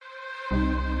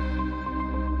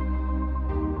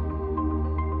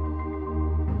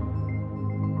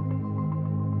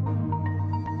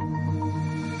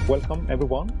Welcome,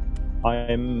 everyone.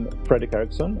 I'm Fredrik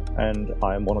Eriksson, and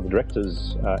I'm one of the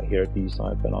directors here at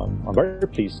DCIPE, and I'm very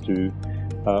pleased to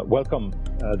welcome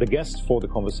the guest for the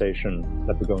conversation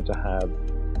that we're going to have,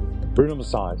 Bruno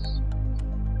Maçães.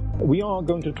 We are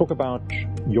going to talk about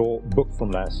your book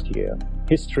from last year,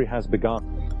 History Has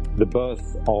Begun, The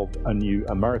Birth of a New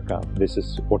America. This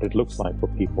is what it looks like for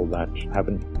people that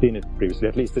haven't seen it previously.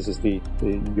 At least this is the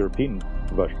European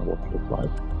version of what it looks like.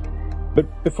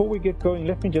 But before we get going,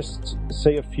 let me just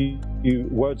say a few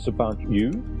words about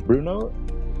you. Bruno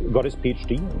got his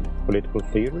PhD in political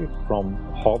theory from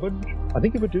Harvard. I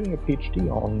think you were doing a PhD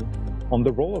on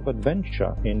the role of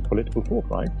adventure in political thought,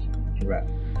 right? Right.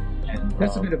 And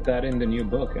there's a bit of that in the new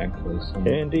book, actually. So.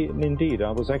 Indeed.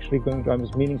 I was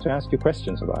meaning to ask you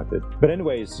questions about it. But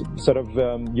anyways,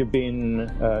 you've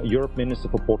been Europe Minister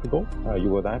for Portugal. You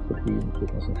were that between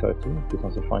 2013 and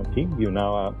 2015. You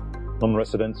now are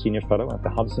non-resident senior fellow at the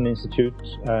Hudson Institute,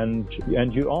 and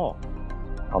you are,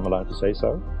 I'm allowed to say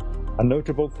so, a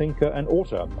notable thinker and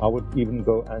author. I would even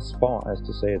go as far as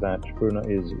to say that Bruno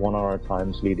is one of our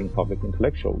time's leading public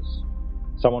intellectuals,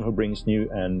 someone who brings new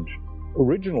and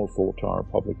original thought to our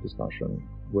public discussion,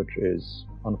 which is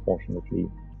unfortunately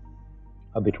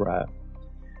a bit rare.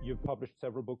 You've published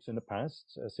several books in the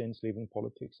past since leaving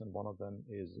politics, and one of them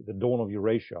is The Dawn of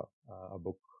Eurasia, a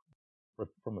book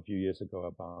from a few years ago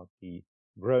about the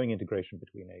growing integration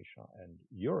between Asia and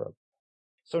Europe.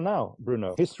 So now,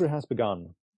 Bruno, history has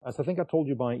begun. As I think I told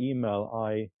you by email,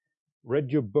 I read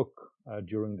your book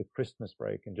during the Christmas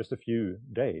break, and just a few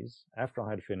days after I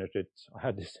had finished it, I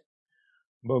had this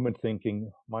moment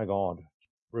thinking, my God,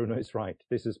 Bruno is right.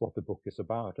 This is what the book is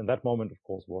about. And that moment, of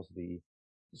course, was the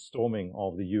storming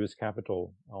of the US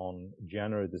Capitol on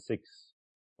January the 6th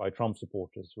by Trump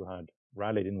supporters who had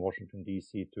rallied in Washington,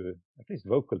 D.C. to, at least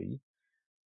vocally,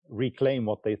 reclaim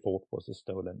what they thought was a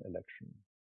stolen election.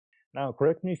 Now,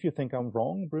 correct me if you think I'm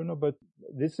wrong, Bruno, but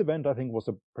this event, I think, was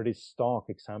a pretty stark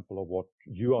example of what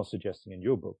you are suggesting in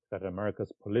your book, that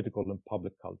America's political and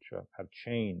public culture have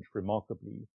changed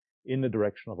remarkably in the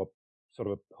direction of a sort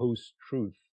of a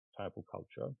post-truth type of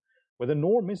culture, where the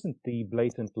norm isn't the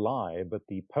blatant lie, but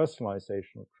the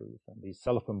personalization of truth and the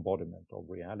self-embodiment of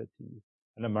reality.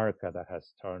 An America that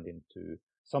has turned into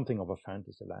something of a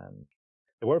fantasy land.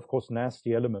 There were, of course,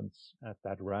 nasty elements at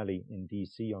that rally in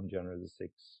D.C. on January the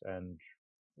 6th, and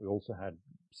we also had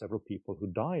several people who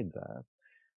died there.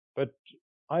 But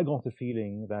I got the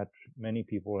feeling that many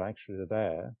people were actually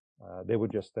there. They were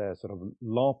just there sort of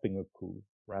LARPing a coup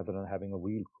rather than having a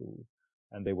real coup.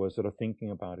 And they were sort of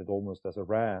thinking about it almost as a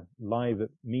rare live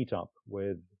meetup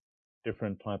with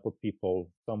different type of people,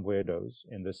 some weirdos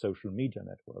in the social media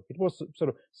network. It was sort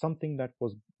of something that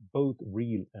was both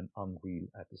real and unreal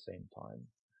at the same time.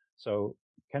 So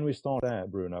can we start there,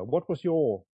 Bruno? What was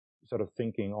your sort of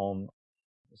thinking on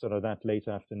sort of that late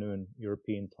afternoon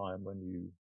European time when you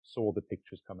saw the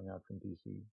pictures coming out from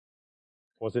DC?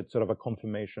 Was it sort of a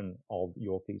confirmation of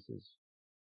your thesis?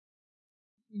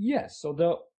 Yes,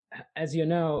 although, as you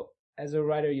know, as a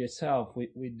writer yourself,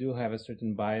 we do have a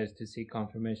certain bias to see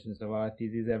confirmations of our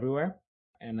theses everywhere,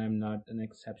 and I'm not an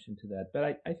exception to that.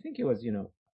 But I think it was,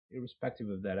 irrespective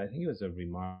of that, I think it was a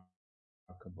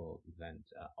remarkable event,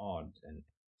 odd and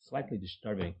slightly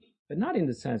disturbing, but not in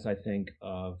the sense, I think,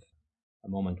 of a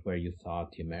moment where you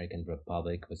thought the American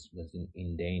Republic was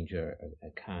in danger, a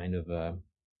kind of a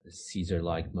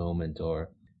Caesar-like moment or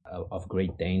of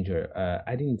great danger.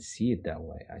 I didn't see it that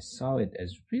way. I saw it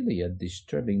as really a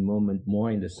disturbing moment, more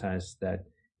in the sense that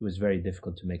it was very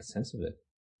difficult to make sense of it.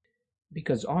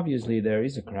 Because obviously there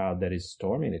is a crowd that is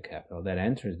storming the Capitol, that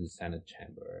enters the Senate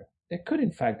chamber. They could,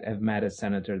 in fact, have met a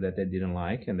senator that they didn't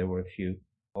like, and there were a few,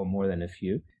 or more than a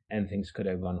few, and things could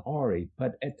have gone awry.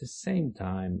 But at the same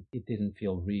time, it didn't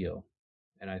feel real.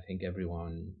 And I think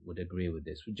everyone would agree with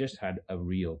this. We just had a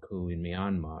real coup in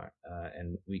Myanmar,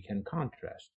 and we can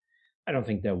contrast. I don't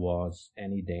think there was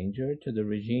any danger to the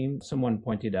regime. Someone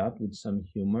pointed out with some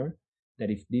humor that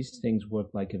if these things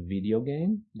work like a video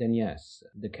game, then yes,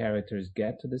 the characters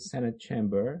get to the Senate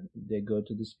chamber, they go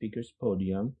to the speaker's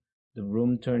podium, the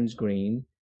room turns green,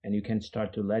 and you can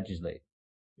start to legislate.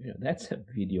 That's a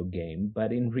video game,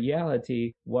 but in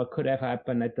reality, what could have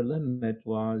happened at the limit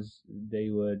was they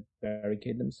would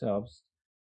barricade themselves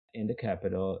in the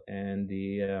Capitol, and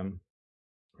the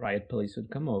riot police would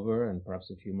come over, and perhaps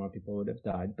a few more people would have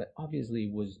died. But obviously,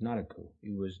 it was not a coup.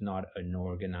 It was not an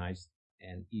organized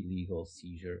and illegal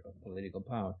seizure of political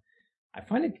power. I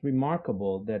find it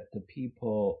remarkable that the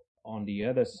people on the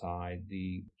other side,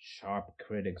 the sharp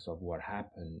critics of what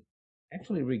happened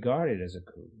actually regard it as a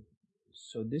coup.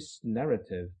 So this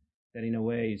narrative that in a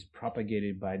way is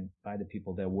propagated by the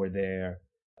people that were there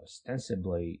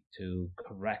ostensibly to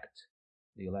correct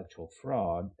the electoral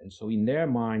fraud. And so in their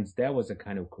minds, that was a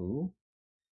kind of coup,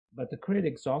 but the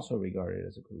critics also regard it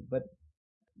as a coup. But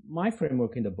my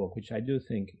framework in the book, which I do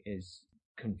think is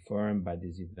confirmed by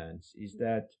these events, is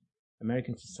that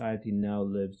American society now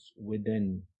lives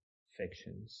within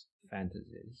fictions,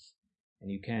 fantasies,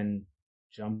 and you can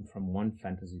jump from one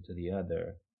fantasy to the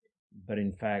other. But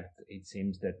in fact, it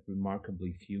seems that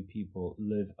remarkably few people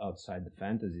live outside the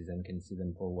fantasies and can see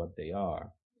them for what they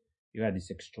are. You had this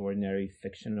extraordinary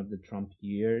fiction of the Trump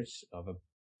years of a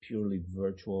purely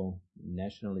virtual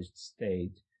nationalist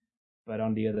state. But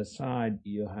on the other side,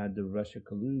 you had the Russia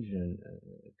collusion,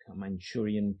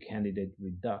 Manchurian candidate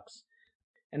redux.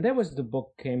 And that was the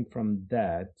book came from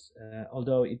that,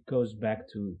 although it goes back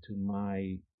to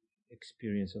my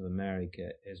experience of America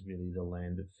as really the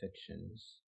land of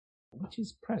fictions, which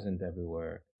is present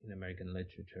everywhere in American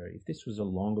literature. If this was a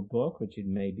longer book, which it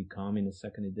may become in a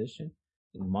second edition,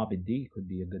 Moby Dick could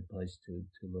be a good place to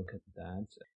look at that.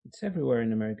 It's everywhere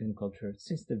in American culture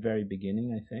since the very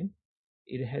beginning, I think.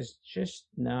 It has just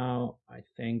now, I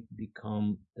think,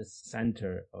 become the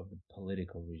center of the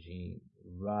political regime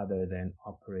rather than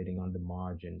operating on the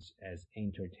margins as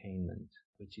entertainment,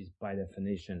 which is by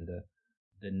definition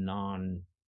the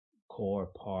non-core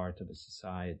part of a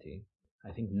society.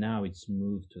 I think now it's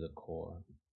moved to the core.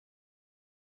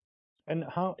 And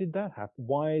how did that happen?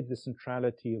 Why the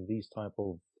centrality of these type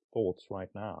of thoughts right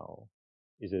now?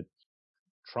 Is it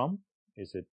Trump?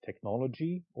 Is it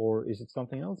technology? Or is it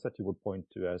something else that you would point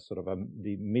to as sort of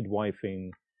the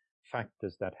midwifing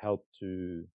factors that help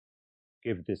to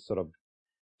give this sort of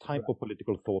type of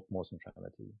political thought more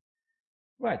centrality?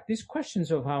 Right. These questions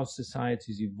of how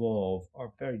societies evolve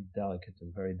are very delicate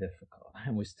and very difficult.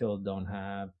 And we still don't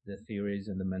have the theories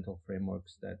and the mental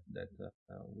frameworks that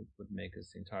would make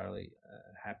us entirely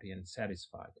happy and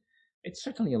satisfied. It's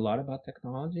certainly a lot about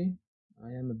technology. I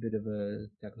am a bit of a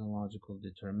technological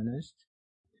determinist.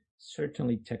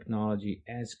 Certainly technology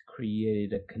has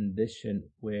created a condition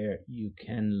where you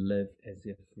can live as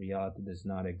if reality does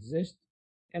not exist,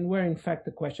 and where in fact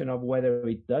the question of whether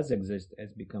it does exist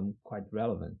has become quite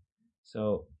relevant.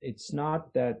 So it's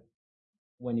not that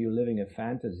when you're living a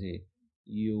fantasy,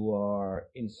 you are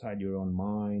inside your own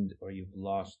mind or you've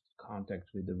lost contact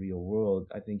with the real world.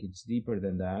 I think it's deeper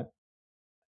than that.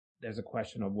 There's a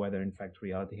question of whether in fact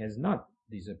reality has not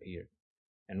disappeared,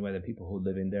 and whether people who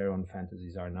live in their own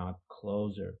fantasies are not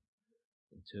closer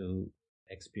to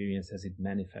experience as it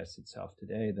manifests itself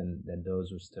today than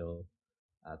those who still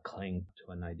cling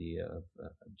to an idea of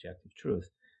objective truth.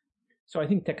 So I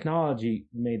think technology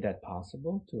made that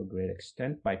possible to a great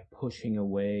extent by pushing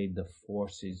away the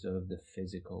forces of the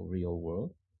physical real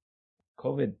world.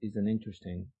 COVID is an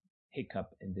interesting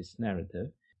hiccup in this narrative.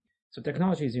 So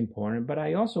technology is important, but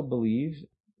I also believe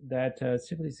that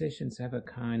civilizations have a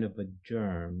kind of a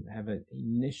germ, have an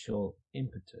initial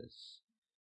impetus,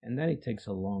 and then it takes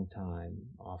a long time,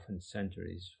 often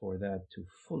centuries, for that to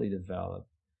fully develop.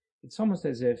 It's almost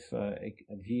as if a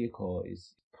vehicle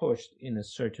is pushed in a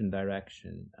certain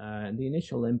direction. The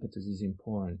initial impetus is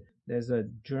important. There's a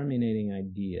germinating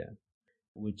idea,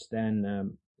 which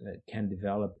then can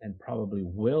develop and probably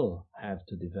will have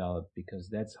to develop, because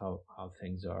that's how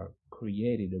things are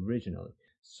created originally.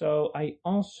 So I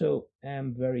also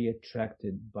am very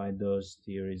attracted by those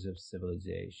theories of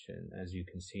civilization. As you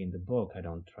can see in the book, I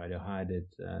don't try to hide it.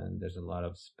 There's a lot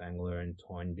of Spengler and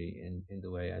Toynbee in the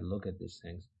way I look at these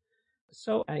things.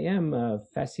 So I am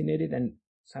fascinated and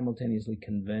simultaneously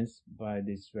convinced by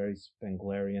this very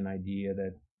Spenglerian idea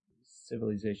that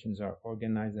civilizations are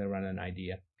organized around an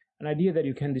idea that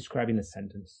you can describe in a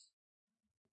sentence.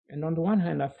 And on the one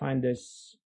hand, I find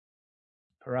this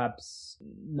perhaps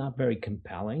not very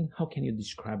compelling. How can you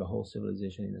describe a whole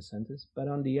civilization in a sentence? But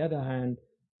on the other hand,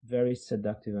 very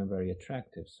seductive and very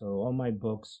attractive. So all my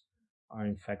books are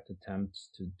in fact attempts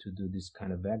to do this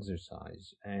kind of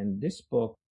exercise. And this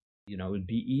book, it would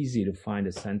be easy to find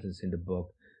a sentence in the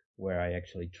book where I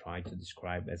actually try to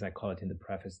describe, as I call it in the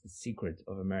preface, the secret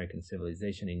of American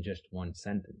civilization in just one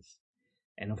sentence.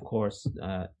 And of course,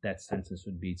 that sentence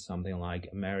would be something like,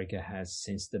 America has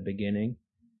since the beginning,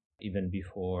 even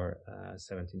before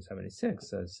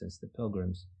 1776, since the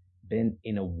Pilgrims, been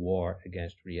in a war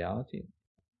against reality.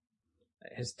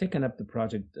 It has taken up the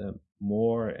project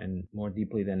more and more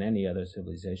deeply than any other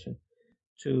civilization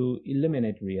to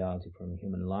eliminate reality from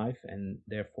human life and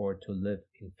therefore to live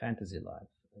in fantasy life.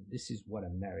 This is what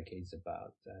America is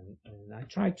about. And I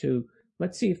try to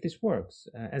let's see if this works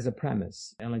as a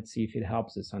premise, and let's see if it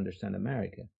helps us understand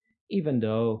America. Even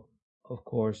though, of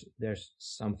course, there's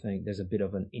a bit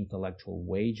of an intellectual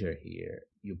wager here.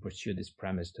 You pursue this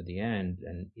premise to the end,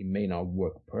 and it may not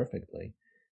work perfectly.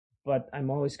 But I'm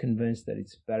always convinced that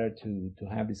it's better to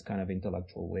have this kind of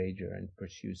intellectual wager and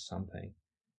pursue something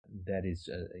that is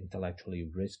intellectually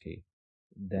risky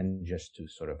than just to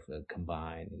sort of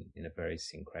combine in a very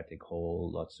syncretic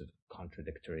whole lots of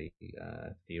contradictory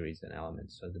theories and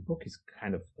elements. So the book is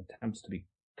kind of attempts to be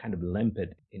kind of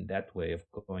limpid in that way of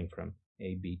going from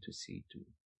A, B to C to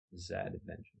Z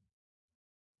eventually.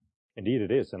 Indeed,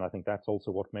 it is, and I think that's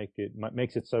also what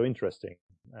makes it so interesting.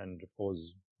 And of course,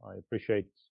 I appreciate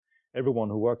everyone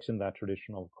who works in that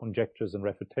tradition of conjectures and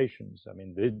refutations. I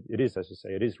mean, it is, as you say,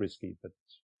 it is risky, but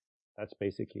that's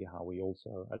basically how we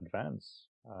also advance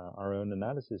our own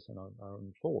analysis and our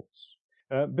own thoughts.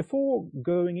 Before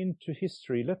going into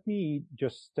history, let me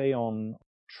just stay on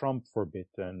Trump for a bit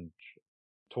and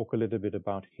talk a little bit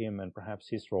about him and perhaps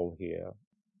his role here.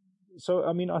 So,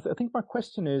 I mean, I think my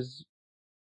question is,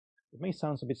 it may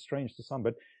sound a bit strange to some,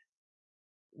 but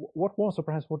what was, or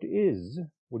perhaps what is,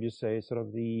 would you say, sort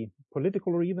of the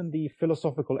political or even the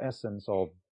philosophical essence of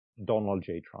Donald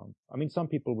J. Trump? I mean, some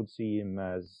people would see him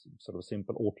as sort of a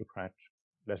simple autocrat,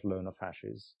 let alone a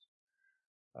fascist.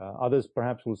 Others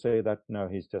perhaps will say that, no,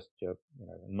 he's just a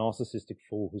narcissistic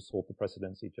fool who sought the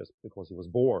presidency just because he was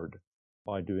bored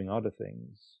by doing other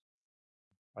things.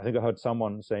 I think I heard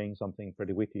someone saying something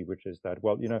pretty witty, which is that,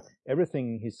 well,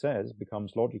 everything he says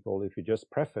becomes logical if you just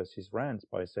preface his rants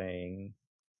by saying,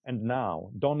 and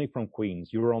now, Donny from Queens,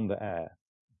 you're on the air.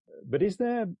 But is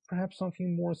there perhaps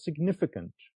something more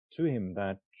significant to him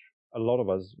that a lot of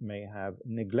us may have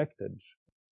neglected?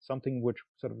 Something which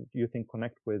sort of you think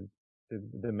connect with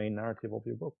the main narrative of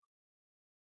your book?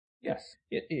 Yes.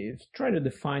 If try to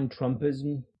define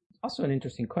Trumpism, also an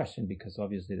interesting question, because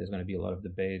obviously there's going to be a lot of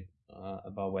debate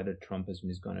about whether Trumpism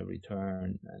is going to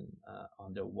return and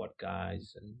under what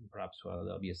guise, and perhaps whether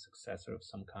there'll be a successor of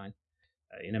some kind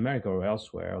in America or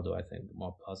elsewhere, although I think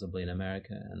more plausibly in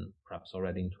America and perhaps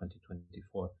already in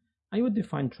 2024. I would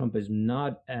define Trumpism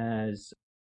not as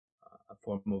a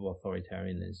form of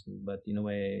authoritarianism, but in a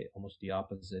way almost the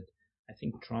opposite. I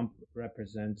think Trump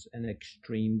represents an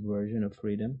extreme version of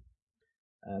freedom.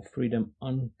 Freedom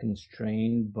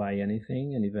unconstrained by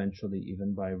anything and eventually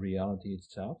even by reality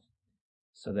itself,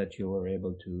 so that you were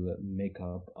able to make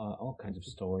up all kinds of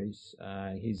stories.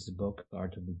 His book,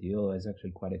 Art of the Deal, is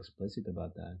actually quite explicit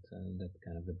about that, that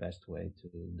kind of the best way to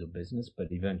do business,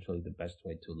 but eventually the best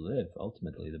way to live,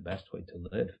 ultimately the best way to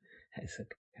live, as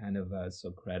a kind of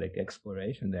Socratic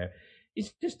exploration there,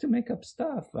 is just to make up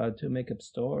stuff, to make up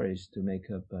stories, to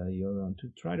make up your own, to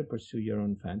try to pursue your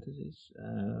own fantasies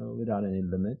without any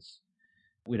limits,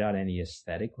 without any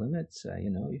aesthetic limits.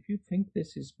 If you think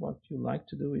this is what you like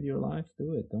to do with your life,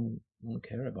 do it. Don't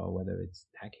care about whether it's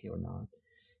tacky or not,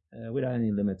 without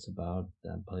any limits about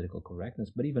political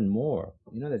correctness. But even more,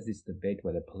 there's this debate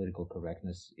whether political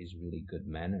correctness is really good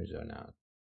manners or not.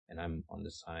 And I'm on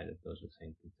the side of those who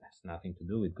think it has nothing to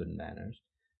do with good manners.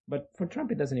 But for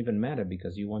Trump, it doesn't even matter,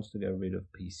 because he wants to get rid of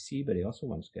PC, but he also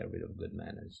wants to get rid of good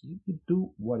manners. You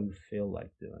do what you feel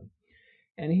like doing.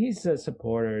 And his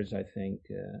supporters, I think,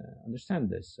 understand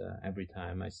this. Every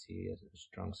time I see a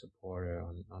strong supporter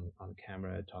on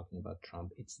camera talking about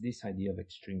Trump, it's this idea of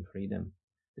extreme freedom.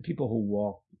 The people who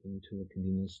walk into a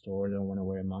convenience store don't want to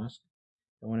wear a mask.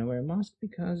 They want to wear a mask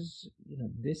because,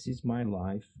 this is my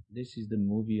life. This is the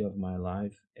movie of my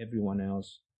life. Everyone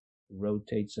else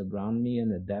rotates around me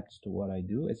and adapts to what I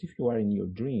do, as if you are in your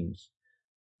dreams,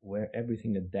 where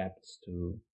everything adapts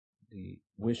to the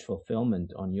wish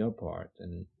fulfillment on your part,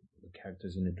 and the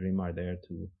characters in the dream are there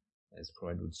to, as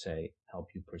Freud would say, help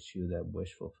you pursue that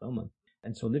wish fulfillment.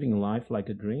 And so living life like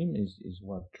a dream is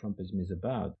what Trumpism is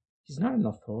about. He's not an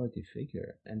authority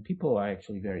figure, and people are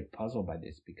actually very puzzled by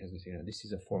this, because this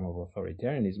is a form of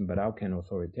authoritarianism, but how can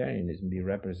authoritarianism be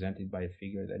represented by a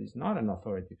figure that is not an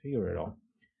authority figure at all?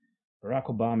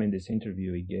 Barack Obama, in this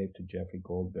interview he gave to Jeffrey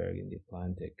Goldberg in The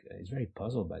Atlantic, is very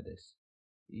puzzled by this.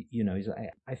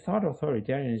 I thought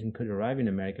authoritarianism could arrive in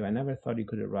America. I never thought it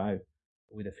could arrive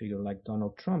with a figure like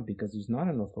Donald Trump, because he's not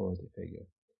an authority figure.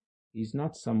 He's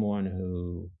not someone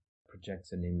who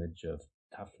projects an image of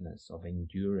toughness, of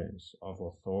endurance, of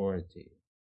authority,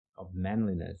 of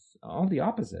manliness. All the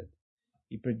opposite.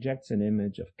 He projects an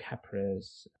image of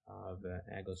caprice, of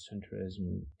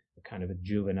egocentrism, a kind of a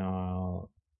juvenile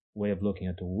way of looking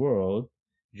at the world,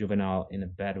 juvenile in a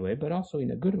bad way, but also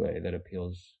in a good way that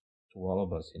appeals to all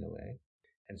of us in a way.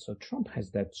 And so Trump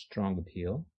has that strong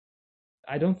appeal.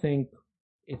 I don't think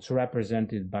it's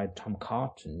represented by Tom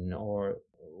Cotton, or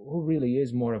who really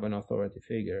is more of an authority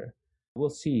figure. We'll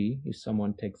see if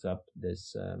someone takes up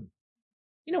this.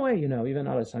 In a way, even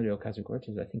Alessandro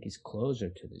Ocasio-Cortez, I think, is closer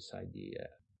to this idea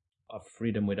of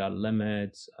freedom without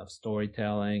limits, of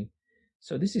storytelling.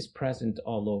 So this is present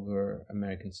all over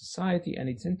American society, and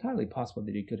it's entirely possible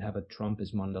that you could have a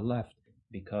Trumpism on the left,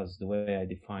 because the way I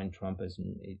define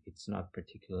Trumpism, it's not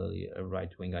particularly a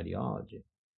right-wing ideology.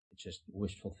 It's just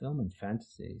wish fulfillment,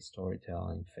 fantasy,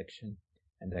 storytelling, fiction,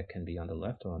 and that can be on the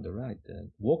left or on the right.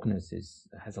 Wokeness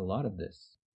has a lot of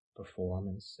this,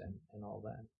 performance and all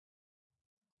that.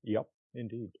 Yep,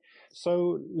 indeed.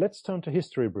 So let's turn to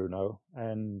history, Bruno,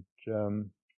 and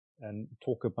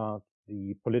talk about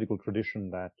the political tradition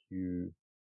that you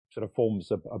sort of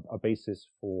forms a basis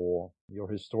for your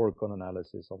historical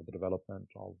analysis of the development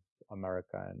of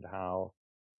America, and how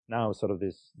now sort of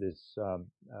this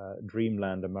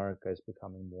dreamland America is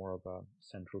becoming more of a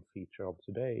central feature of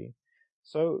today.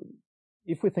 So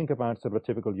if we think about sort of a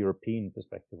typical European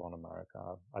perspective on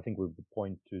America, I think we would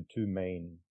point to two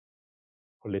main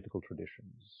political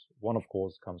traditions. One, of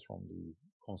course, comes from the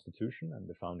Constitution and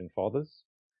the Founding Fathers,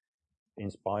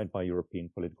 inspired by European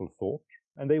political thought,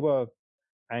 and they were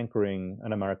anchoring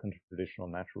an American tradition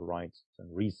on natural rights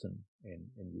and reason in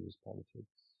US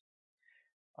politics.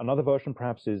 Another version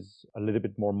perhaps is a little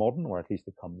bit more modern, or at least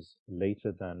it comes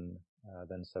later than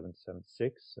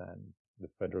 1776 and the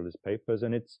Federalist Papers,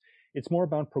 and it's more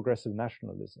about progressive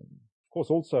nationalism. Of course,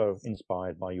 also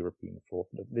inspired by European thought,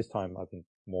 but this time I think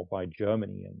more by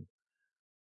Germany and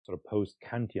sort of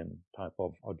post-Kantian type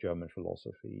of German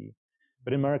philosophy.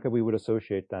 But in America, we would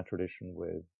associate that tradition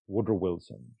with Woodrow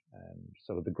Wilson and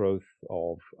sort of the growth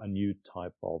of a new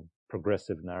type of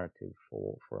progressive narrative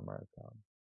for America.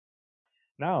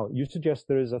 Now, you suggest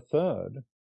there is a third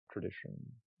tradition,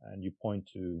 and you point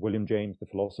to William James, the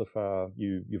philosopher.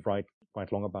 You write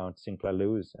quite long about Sinclair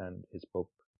Lewis and his book,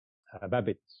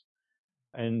 Babbitts.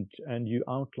 And you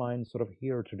outline sort of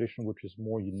here a tradition which is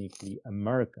more uniquely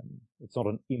American. It's not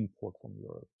an import from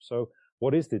Europe. So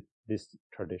what is this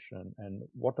tradition, and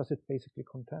what does it basically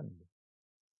contend?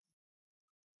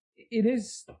 It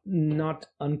is not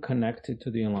unconnected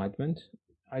to the Enlightenment.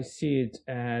 I see it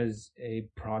as a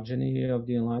progeny of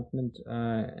the Enlightenment,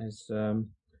 as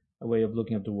a way of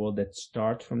looking at the world that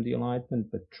starts from the Enlightenment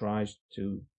but tries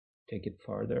to take it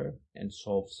further and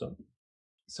solve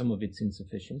some of its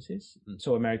insufficiencies.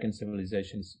 So American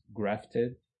civilization is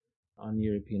grafted on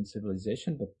European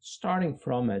civilization, but starting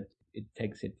from it, it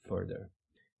takes it further.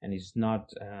 And it's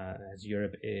not, as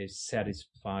Europe is,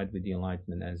 satisfied with the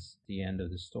Enlightenment as the end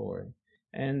of the story.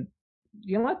 And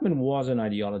the Enlightenment was an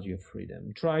ideology of freedom.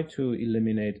 It tried to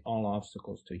eliminate all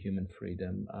obstacles to human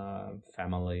freedom,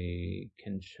 family,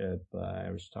 kinship,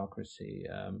 aristocracy,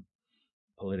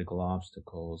 political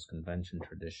obstacles, convention,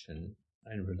 tradition,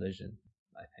 and religion,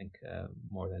 I think,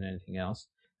 more than anything else.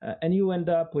 And you end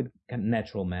up with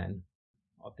natural man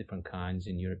of different kinds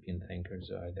in European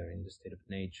thinkers, either in the state of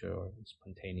nature or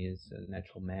spontaneous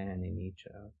natural man in each.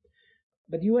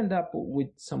 But you end up with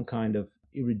some kind of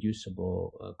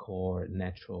irreducible core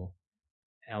natural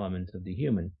element of the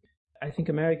human. I think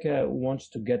America wants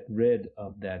to get rid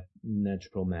of that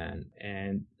natural man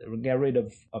and get rid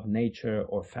of nature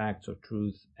or facts or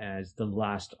truth as the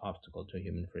last obstacle to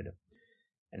human freedom.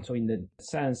 And so in the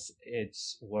sense,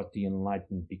 it's what the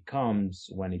Enlightenment becomes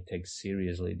when it takes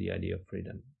seriously the idea of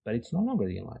freedom. But it's no longer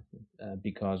the Enlightenment,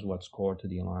 because what's core to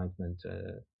the Enlightenment,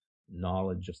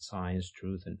 knowledge of science,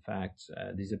 truth, and facts,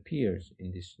 disappears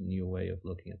in this new way of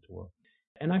looking at the world.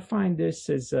 And I find this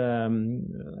as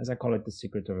I call it, the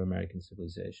secret of American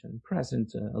civilization,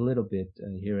 present a little bit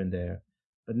here and there,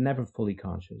 but never fully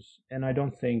conscious. And I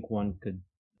don't think one could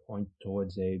point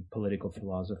towards a political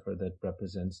philosopher that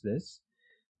represents this.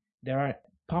 There are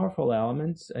powerful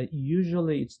elements.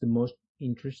 Usually it's the most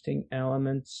interesting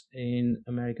elements in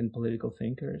American political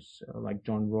thinkers, like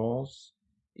John Rawls.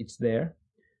 It's there.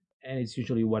 And it's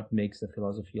usually what makes the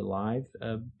philosophy alive.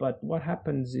 But what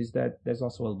happens is that there's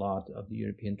also a lot of the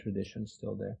European tradition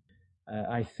still there.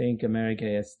 I think America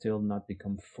has still not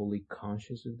become fully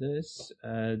conscious of this.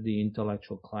 The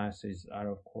intellectual classes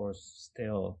are, of course,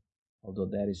 still, although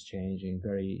that is changing,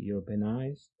 very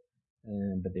Europeanized,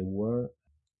 but they were.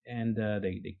 And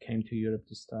they came to Europe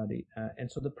to study.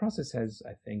 And so the process has,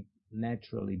 I think,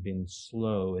 naturally been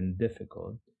slow and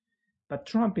difficult. But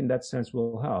Trump, in that sense,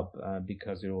 will help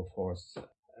because it will force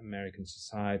American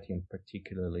society, and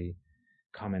particularly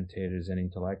commentators and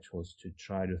intellectuals, to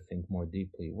try to think more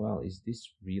deeply. Well, is this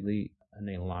really an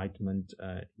Enlightenment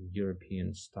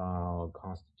European-style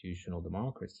constitutional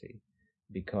democracy?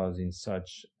 because in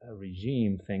such a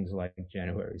regime, things like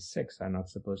January 6th are not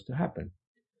supposed to happen.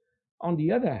 On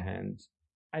the other hand,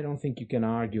 I don't think you can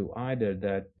argue either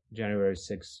that January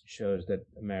 6th shows that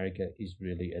America is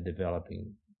really a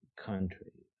developing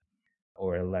country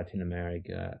or a Latin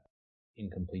America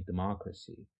incomplete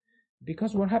democracy,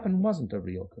 because what happened wasn't a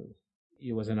real coup.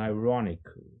 It was an ironic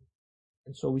coup.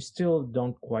 And so we still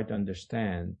don't quite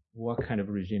understand what kind of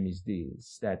regime is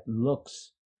this that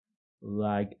looks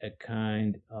like a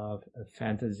kind of a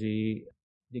fantasy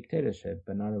dictatorship,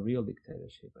 but not a real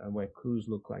dictatorship, and where coups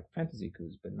look like fantasy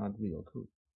coups, but not real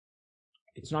coups.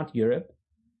 It's not Europe,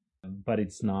 but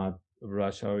it's not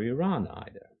Russia or Iran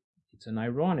either. It's an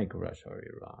ironic Russia or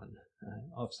Iran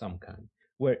of some kind,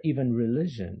 where even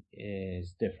religion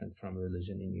is different from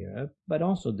religion in Europe, but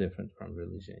also different from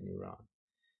religion in Iran.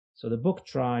 So the book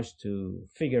tries to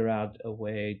figure out a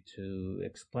way to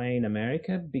explain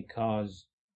America because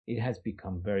it has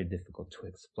become very difficult to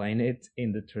explain it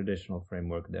in the traditional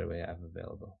framework that we have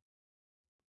available.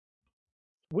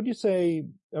 Would you say,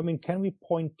 can we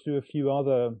point to a few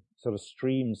other sort of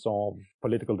streams of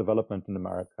political development in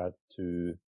America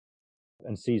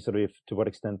and see sort of to what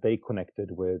extent they connected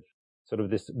with sort of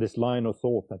this line of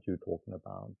thought that you're talking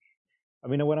about? I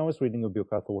mean, when I was reading your book,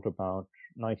 I thought about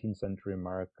 19th century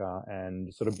America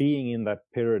and sort of being in that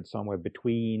period somewhere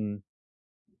between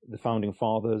the founding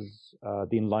fathers,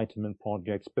 the Enlightenment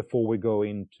projects, before we go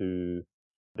into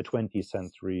the 20th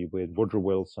century with Woodrow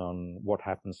Wilson, what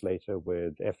happens later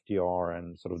with FDR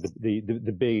and sort of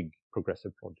the big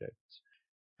progressive projects.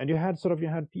 And you had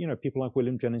people like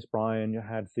William Jennings Bryan, you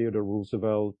had Theodore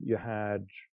Roosevelt, you had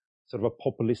sort of a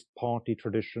populist party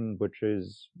tradition, which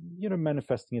is,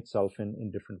 manifesting itself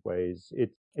in different ways.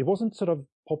 It wasn't sort of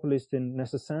populist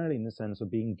necessarily in the sense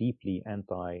of being deeply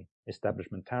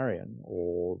anti-establishmentarian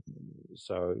or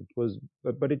so. It was,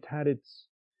 but it had its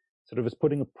sort of was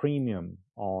putting a premium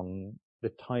on the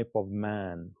type of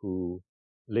man who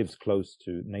lives close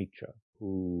to nature,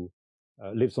 who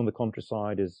lives on the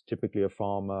countryside, is typically a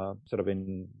farmer, sort of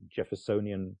in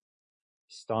Jeffersonian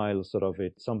style, sort of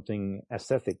it's something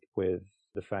ascetic with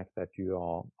the fact that you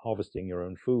are harvesting your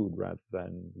own food rather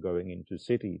than going into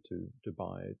city to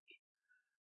buy it.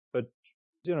 But,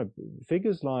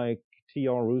 figures like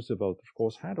T.R. Roosevelt, of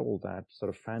course, had all that sort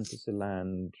of fantasy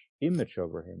land image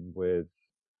over him, with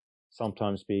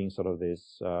sometimes being sort of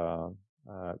this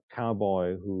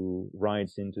cowboy who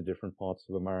rides into different parts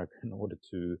of America in order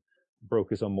to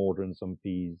broker some order and some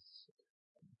peace,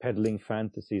 peddling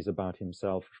fantasies about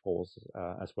himself, of course,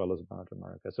 as well as about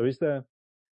America. So is there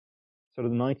sort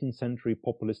of the 19th century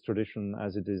populist tradition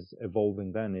as it is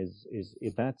evolving then, is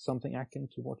that something akin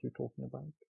to what you're talking about?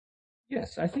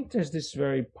 Yes, I think there's this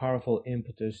very powerful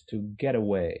impetus to get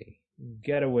away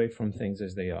from things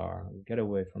as they are, get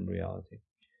away from reality.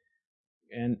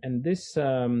 And this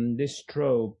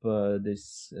trope,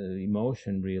 this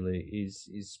emotion really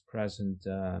is present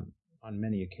on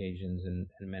many occasions and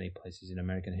many places in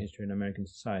American history and American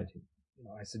society.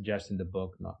 I suggest in the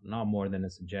book, not more than a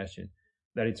suggestion,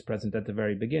 that it's present at the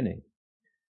very beginning.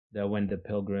 That when the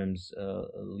Pilgrims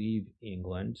leave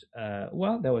England, there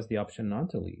was the option not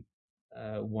to leave.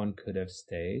 One could have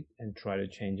stayed and try to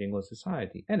change English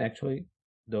society. And actually,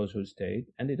 those who stayed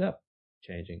ended up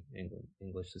changing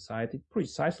English society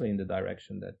precisely in the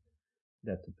direction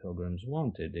that the Pilgrims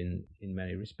wanted in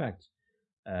many respects.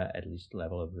 At least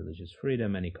level of religious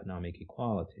freedom and economic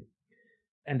equality.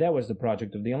 And that was the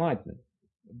project of the Enlightenment.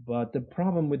 But the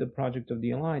problem with the project of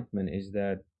the Enlightenment is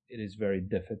that it is very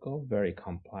difficult, very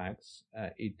complex.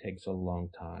 It takes a long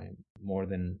time, more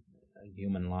than a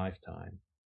human lifetime,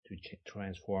 to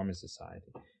transform a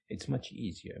society. It's much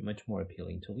easier, much more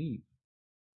appealing to leave.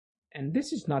 And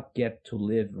this is not get to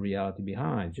leave reality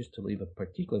behind, just to leave a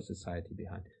particular society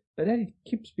behind, but that it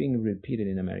keeps being repeated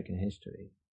in American history.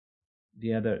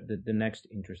 The next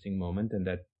interesting moment, and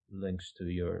that links to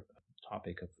your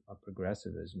topic of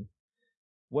progressivism.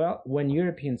 Well, when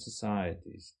European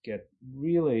societies get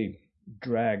really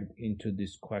dragged into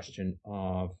this question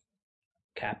of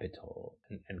capital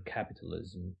and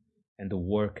capitalism and the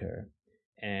worker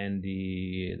and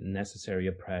the necessary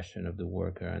oppression of the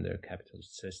worker under a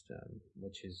capitalist system,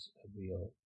 which is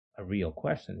a real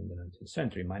question in the 19th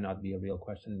century. It might not be a real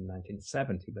question in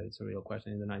 1970, but it's a real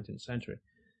question in the 19th century.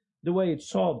 The way it's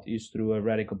solved is through a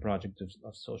radical project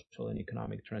of social and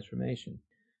economic transformation.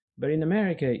 But in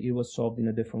America, it was solved in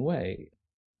a different way.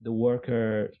 The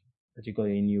worker,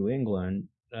 particularly in New England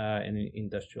and in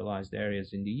industrialized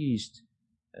areas in the East,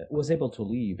 was able to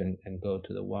leave and go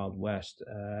to the Wild West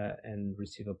and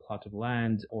receive a plot of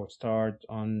land or start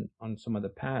on some other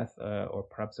path or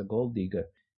perhaps a gold digger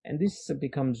And this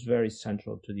becomes very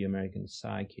central to the American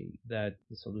psyche, that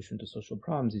the solution to social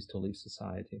problems is to leave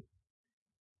society.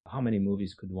 How many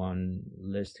movies could one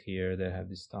list here that have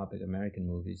this topic, American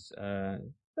movies?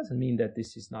 Doesn't mean that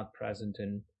this is not present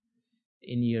in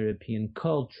European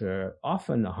culture.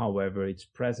 Often, however, it's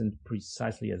present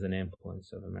precisely as an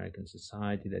influence of American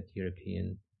society that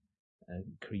European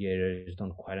creators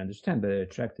don't quite understand, but they're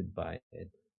attracted by it.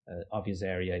 Obvious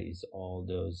area is all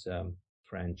those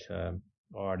French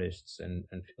artists and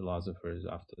philosophers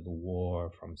after the war,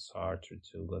 from Sartre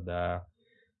to Godard,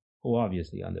 who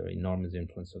obviously under enormous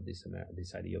influence of this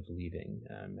idea of leaving.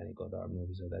 Many Godard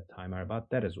movies of that time are about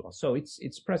that as well. So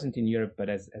it's present in Europe, but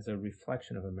as a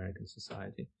reflection of American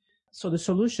society. So the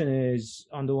solution is,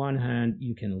 on the one hand,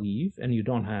 you can leave and you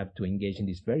don't have to engage in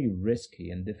this very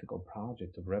risky and difficult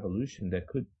project of revolution that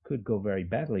could go very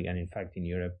badly. And in fact, in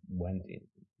Europe, went in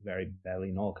very badly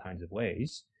in all kinds of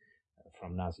ways,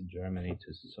 from Nazi Germany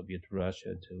to Soviet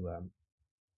Russia to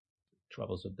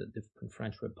troubles of the different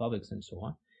French republics and so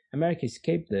on. America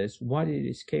escaped this. Why did it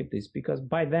escape this? Because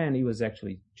by then it was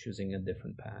actually choosing a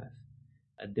different path,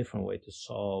 a different way to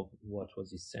solve what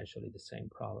was essentially the same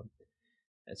problem.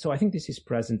 So I think this is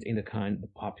present in the kind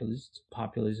of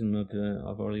populism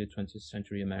of early 20th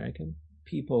century American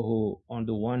people who, on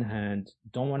the one hand,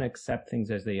 don't want to accept things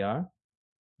as they are,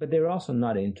 but they're also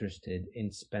not interested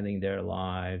in spending their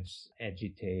lives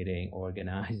agitating,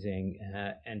 organizing,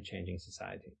 and changing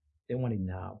society. They want it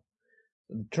now.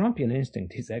 The Trumpian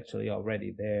instinct is actually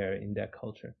already there in that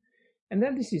culture. And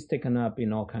then this is taken up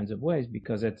in all kinds of ways,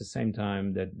 because at the same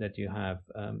time that you have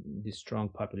this strong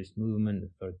populist movement, the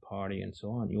third party, and so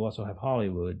on, you also have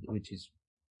Hollywood, which is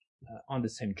on the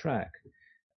same track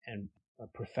and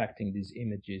perfecting these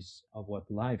images of what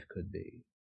life could be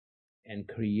and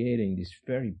creating this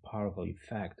very powerful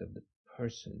effect of the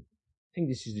person. I think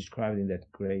this is described in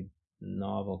that great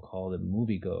novel called The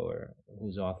Moviegoer,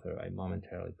 whose author I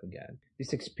momentarily forget.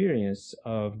 This experience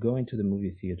of going to the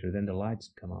movie theater, then the lights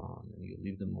come on and you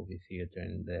leave the movie theater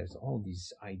and there's all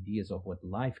these ideas of what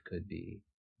life could be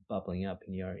bubbling up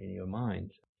in your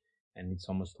mind. And it's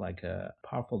almost like a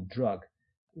powerful drug,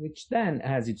 which then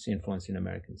has its influence in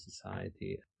American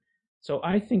society. So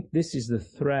I think this is the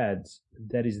thread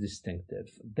that is distinctive.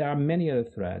 There are many other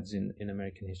threads in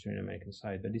American history and American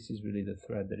society, but this is really the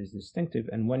thread that is distinctive.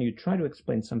 And when you try to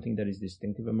explain something that is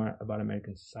distinctive about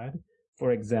American society,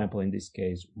 for example, in this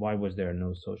case, why was there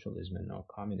no socialism and no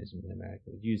communism in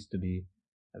America? It used to be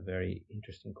a very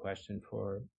interesting question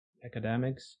for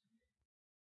academics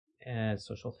and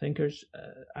social thinkers.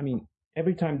 I mean,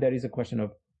 every time there is a question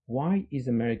of why is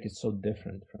America so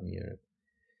different from Europe,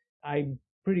 I'm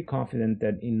pretty confident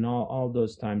that in all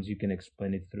those times you can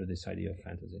explain it through this idea of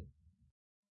fantasy.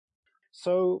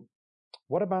 So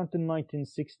what about the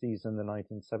 1960s and the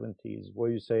 1970s,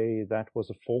 where you say that was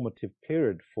a formative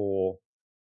period for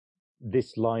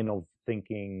this line of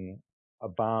thinking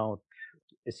about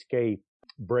escape,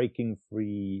 breaking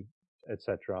free,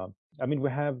 etc.? I mean, we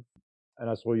have,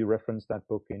 and I saw you reference that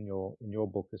book in your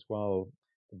book as well,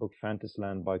 the book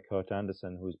Fantasyland by Kurt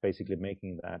Andersen, who's basically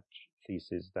making that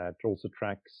thesis that also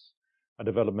tracks a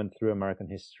development through American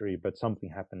history, but something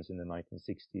happens in the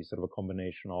 1960s, sort of a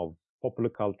combination of popular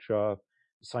culture,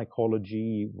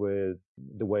 psychology, with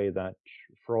the way that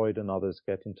Freud and others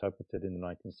get interpreted in the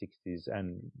 1960s,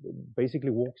 and basically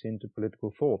walks into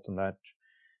political thought, and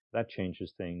that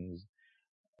changes things.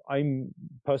 I'm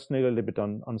personally a little bit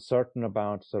uncertain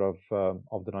about sort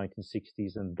of the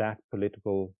 1960s and that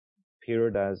political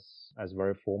period as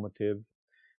very formative.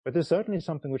 But there's certainly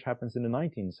something which happens in the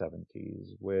 1970s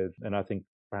with, and I think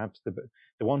perhaps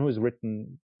the one who has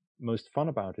written most fun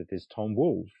about it is Tom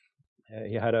Wolfe.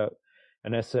 He had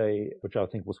an essay which I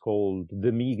think was called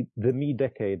The Me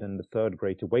Decade and the Third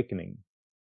Great Awakening,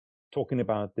 talking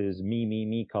about this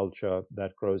me culture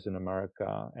that grows in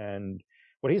America. And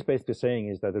what he's basically saying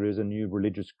is that there is a new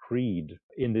religious creed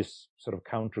in this sort of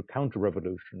counter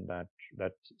revolution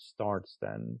that starts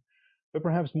then. But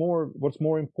perhaps what's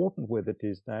more important with it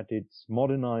is that it's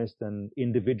modernized and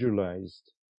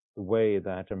individualized the way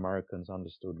that Americans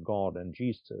understood God and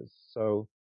Jesus. So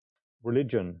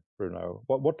religion, Bruno,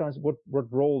 what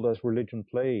role does religion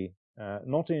play?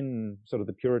 Not in sort of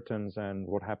the Puritans and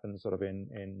what happened sort of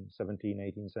in 17th,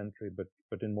 18th century,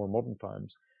 but in more modern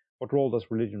times. What role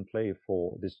does religion play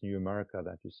for this new America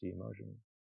that you see emerging?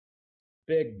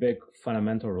 Big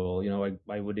fundamental role. You know,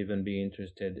 I would even be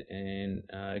interested in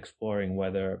exploring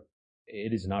whether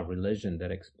it is not religion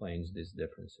that explains these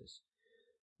differences.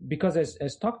 Because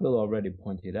as Tocqueville already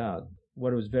pointed out,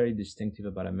 what was very distinctive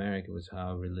about America was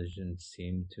how religion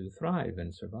seemed to thrive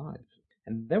and survive.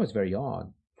 And that was very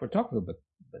odd for Tocqueville,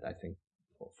 but I think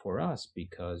for us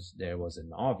because there was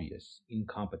an obvious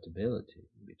incompatibility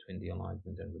between the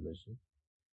Enlightenment and religion.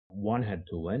 One had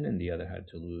to win and the other had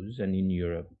to lose. And in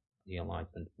Europe, the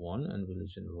Enlightenment won and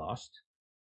religion lost.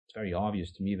 It's very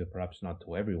obvious to me, but perhaps not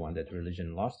to everyone, that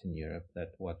religion lost in Europe, that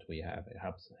what we have, it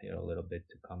helps here a little bit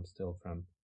to come still from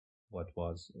what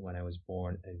was, when I was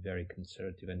born, a very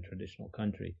conservative and traditional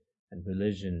country. And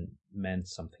religion meant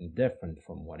something different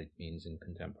from what it means in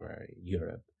contemporary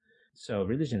Europe. So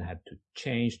religion had to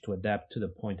change to adapt to the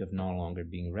point of no longer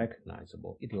being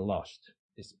recognizable. It lost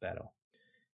this battle.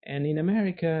 And in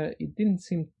America, it didn't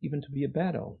seem even to be a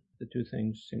battle. The two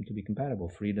things seemed to be compatible: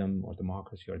 freedom or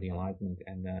democracy or the Enlightenment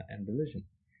and religion.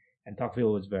 And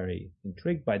Tocqueville was very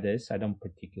intrigued by this. Not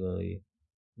particularly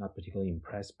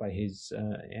impressed by his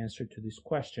answer to this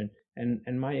question.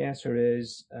 And my answer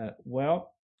is,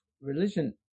 well,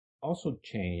 religion also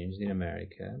changed in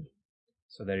America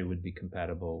so that it would be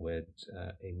compatible with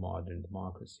a modern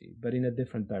democracy, but in a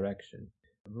different direction.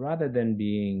 Rather than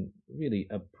being really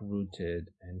uprooted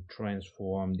and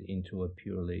transformed into a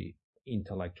purely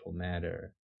intellectual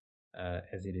matter,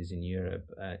 as it is in Europe,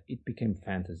 it became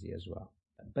fantasy as well.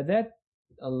 But that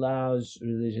allows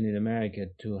religion in America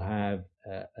to have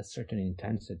a certain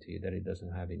intensity that it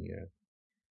doesn't have in Europe.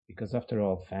 Because after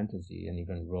all, fantasy and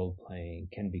even role-playing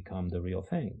can become the real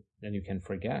thing. Then you can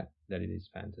forget that it is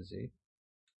fantasy,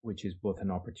 which is both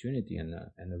an opportunity and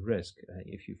a risk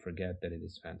if you forget that it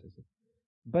is fantasy.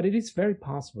 But it is very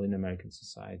possible in American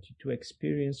society to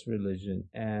experience religion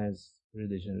as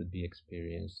religion would be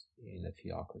experienced in a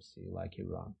theocracy like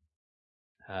Iran.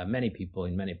 Many people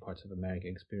in many parts of America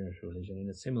experience religion in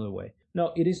a similar way.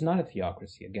 No, it is not a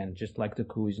theocracy. Again, just like the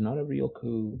coup is not a real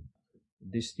coup,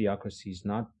 this theocracy is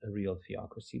not a real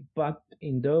theocracy. But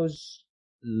in those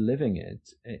living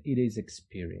it, it is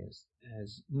experienced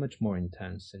as much more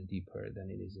intense and deeper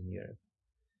than it is in Europe.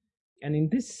 And in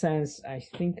this sense, I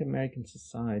think American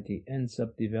society ends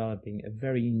up developing a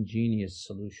very ingenious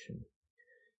solution.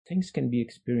 Things can be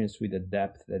experienced with a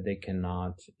depth that they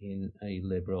cannot in a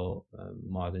liberal,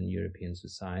 modern European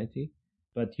society,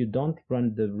 but you don't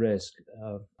run the risk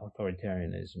of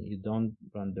authoritarianism. You don't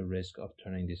run the risk of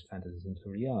turning these fantasies into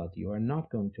reality. You are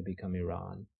not going to become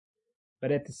Iran.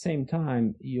 But at the same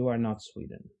time, you are not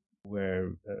Sweden,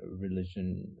 where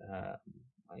religion,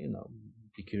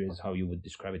 be curious how you would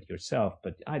describe it yourself,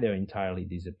 but either entirely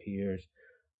disappears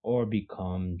or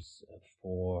becomes a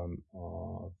form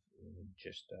of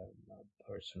just a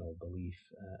personal belief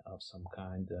of some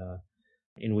kind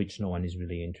in which no one is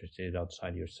really interested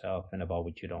outside yourself and about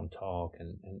which you don't talk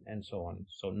and so on.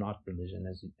 So not religion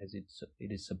as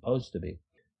it is supposed to be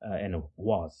and it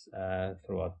was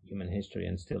throughout human history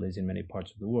and still is in many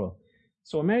parts of the world.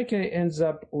 So America ends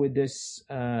up with this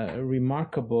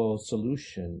remarkable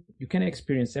solution. You can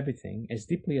experience everything as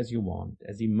deeply as you want,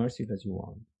 as immersive as you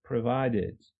want,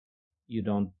 provided you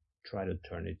don't try to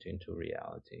turn it into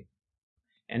reality.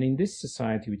 And in this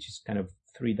society, which is kind of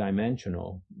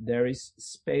three-dimensional, there is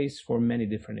space for many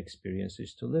different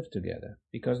experiences to live together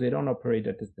because they don't operate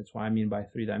at that's why I mean by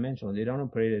three-dimensional. They don't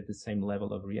operate at the same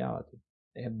level of reality.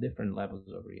 They have different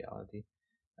levels of reality,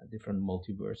 different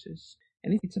multiverses.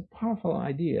 And it's a powerful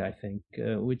idea, I think,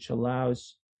 which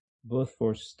allows both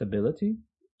for stability,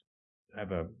 to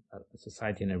have a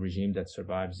society and a regime that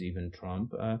survives even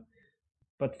Trump,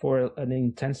 but for an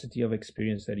intensity of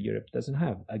experience that Europe doesn't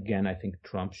have. Again, I think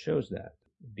Trump shows that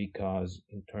because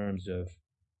in terms of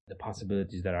the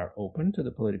possibilities that are open to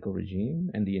the political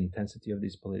regime and the intensity of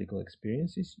these political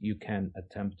experiences, you can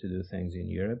attempt to do things in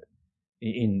Europe,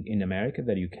 in America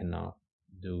that you cannot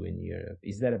do in Europe.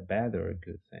 Is that a bad or a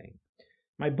good thing?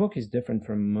 My book is different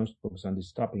from most books on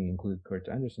this topic, including Kurt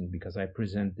Andersen, because I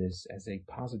present this as a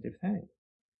positive thing.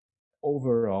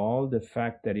 Overall, the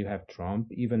fact that you have Trump,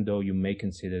 even though you may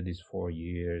consider these 4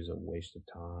 years a waste of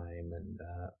time and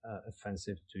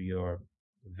offensive to your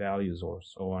values or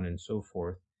so on and so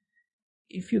forth,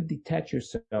 if you detach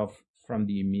yourself from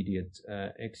the immediate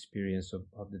experience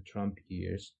of the Trump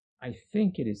years, I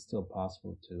think it is still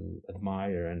possible to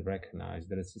admire and recognize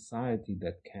that a society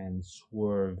that can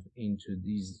swerve into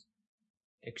these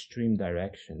extreme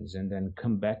directions and then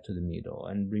come back to the middle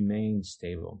and remain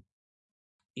stable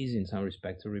is in some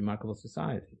respects a remarkable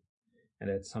society.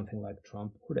 And that something like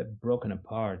Trump would have broken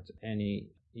apart any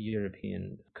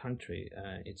European country,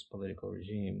 its political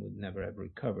regime would never have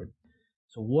recovered.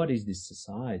 So what is this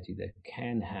society that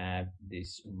can have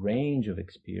this range of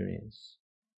experience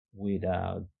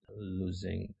without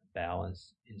losing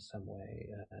balance in some way?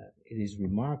 It is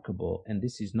remarkable, and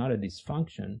this is not a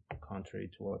dysfunction, contrary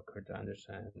to what Kurt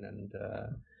Andersen and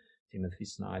Timothy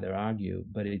Snyder argue,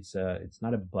 but it's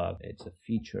not a bug. It's a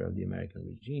feature of the American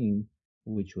regime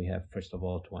which we have, first of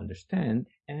all, to understand,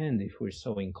 and if we're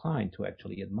so inclined to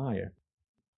actually admire.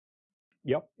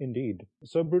 Yep, indeed.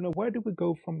 So, Bruno, where do we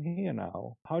go from here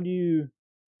now? How do you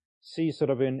see,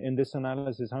 sort of in this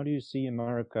analysis, how do you see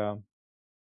America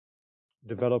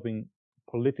developing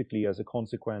politically as a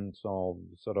consequence of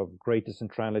sort of greater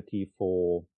centrality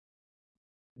for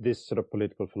this sort of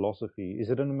political philosophy? Is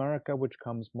it an America which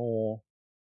comes more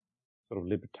sort of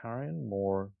libertarian,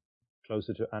 more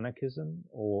closer to anarchism,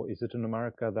 or is it an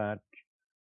America that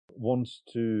wants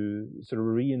to sort of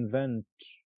reinvent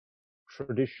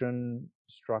tradition,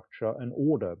 structure, and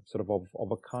order, sort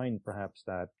of a kind perhaps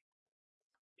that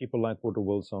people like Woodrow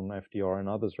Wilson, FDR, and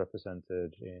others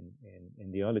represented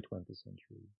in the early 20th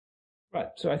century? Right.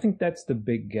 So I think that's the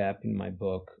big gap in my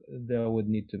book that would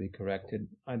need to be corrected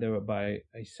either by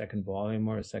a second volume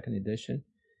or a second edition.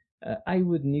 I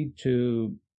would need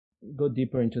to go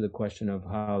deeper into the question of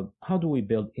how do we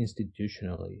build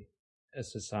institutionally a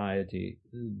society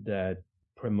that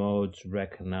promotes,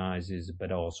 recognizes,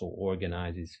 but also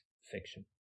organizes fiction.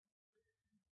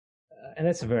 And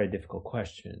that's a very difficult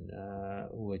question,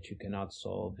 which you cannot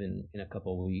solve in a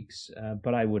couple of weeks.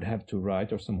 But I would have to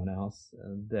write, or someone else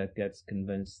that gets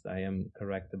convinced I am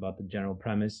correct about the general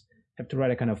premise, have to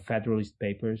write a kind of Federalist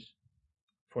Papers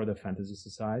for the Fantasy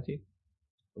Society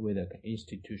with an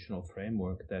institutional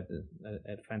framework that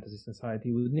a fantasy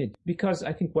society would need. Because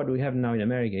I think what we have now in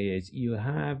America is you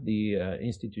have the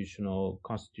institutional,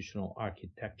 constitutional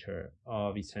architecture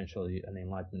of essentially an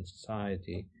Enlightenment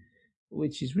society,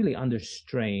 which is really under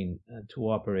strain to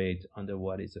operate under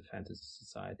what is a fantasy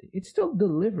society. It's still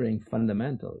delivering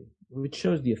fundamentally, which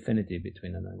shows the affinity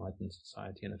between an Enlightenment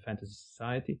society and a fantasy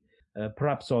society.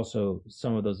 Perhaps also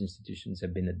some of those institutions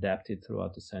have been adapted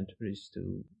throughout the centuries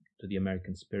to the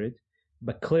American spirit,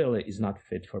 but clearly is not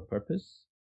fit for purpose,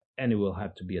 and it will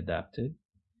have to be adapted.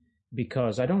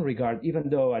 Because I don't regard,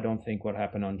 even though I don't think what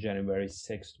happened on January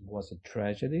 6th was a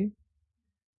tragedy,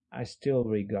 I still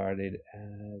regard it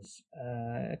as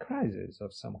a crisis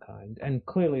of some kind. And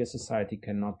clearly a society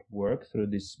cannot work through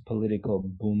these political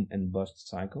boom and bust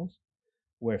cycles,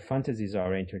 where fantasies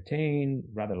are entertained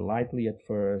rather lightly at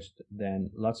first,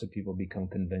 then lots of people become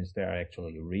convinced they are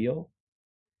actually real.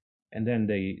 And then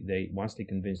they once they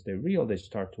convince they're real, they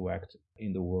start to act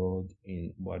in the world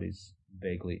in what is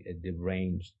vaguely a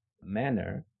deranged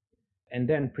manner. And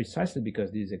then precisely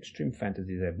because these extreme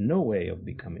fantasies have no way of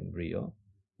becoming real,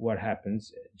 what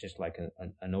happens, just like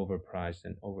an overpriced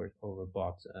and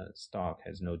overbought stock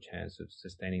has no chance of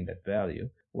sustaining that value,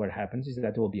 what happens is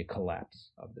that there will be a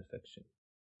collapse of the fiction,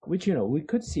 which, we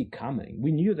could see coming.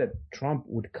 We knew that Trump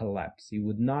would collapse. He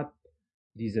would not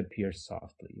disappear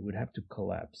softly. He would have to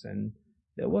collapse. And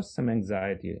there was some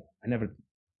anxiety. I never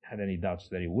had any doubts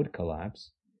that he would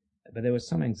collapse, but there was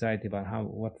some anxiety about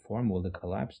what form will the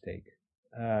collapse take.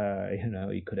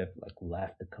 He could have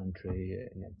left the country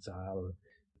in exile.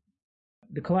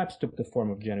 The collapse took the form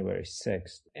of January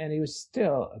 6th, and it was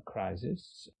still a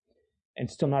crisis and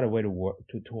still not a way to work,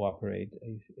 to operate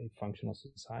a functional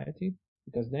society.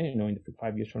 Because then, in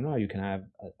 5 years from now, you can have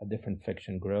a different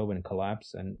fiction grow and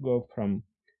collapse and go from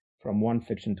one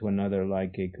fiction to another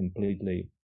like a completely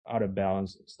out of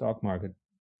balance stock market.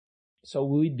 So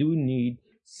we do need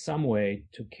some way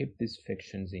to keep these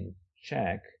fictions in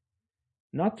check,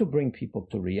 not to bring people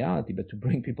to reality, but to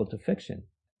bring people to fiction,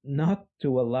 not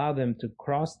to allow them to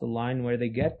cross the line where they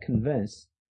get convinced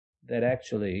that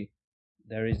actually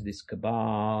there is this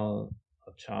cabal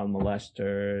of child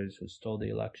molesters who stole the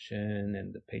election,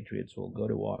 and the patriots will go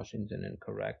to Washington and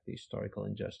correct the historical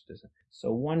injustice.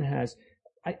 So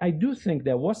I do think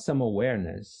there was some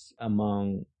awareness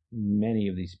among many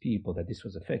of these people that this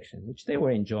was a fiction, which they were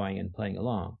enjoying and playing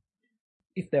along.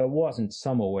 If there wasn't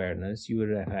some awareness, you would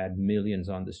have had millions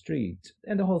on the street.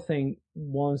 And the whole thing,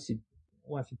 once it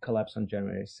collapsed on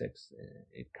January 6th,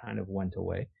 it kind of went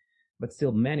away. But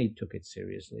still, many took it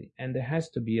seriously. And there has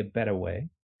to be a better way,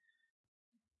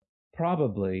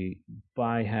 probably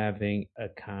by having a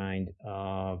kind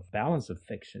of balance of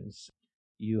fictions.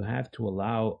 You have to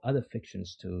allow other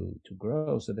fictions to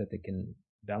grow so that they can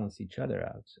balance each other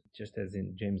out. Just as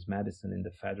in James Madison in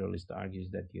The Federalist argues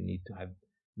that you need to have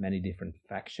many different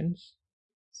factions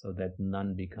so that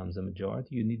none becomes a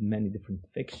majority. You need many different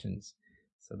fictions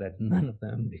so that none of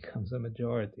them becomes a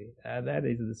majority. That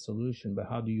is the solution, but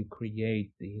how do you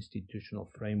create the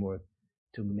institutional framework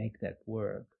to make that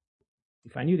work?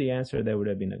 If I knew the answer, there would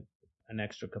have been an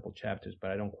extra couple chapters,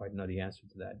 but I don't quite know the answer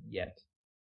to that yet.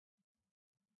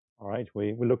 All right,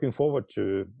 we're looking forward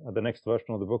to the next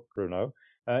version of the book, Bruno.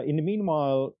 In the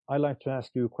meanwhile, I'd like to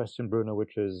ask you a question, Bruno,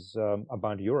 which is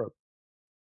about Europe.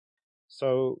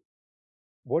 So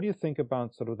what do you think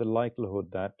about sort of the likelihood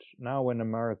that now when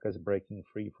America is breaking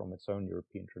free from its own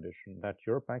European tradition, that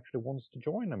Europe actually wants to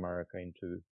join America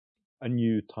into a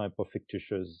new type of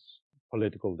fictitious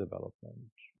political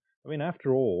development? I mean,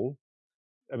 after all,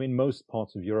 I mean, most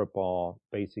parts of Europe are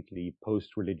basically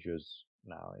post-religious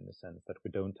now, in the sense that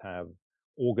we don't have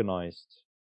organized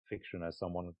fiction, as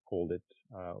someone called it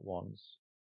once.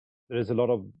 There is a lot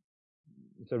of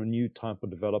sort of new type of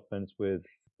developments with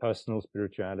personal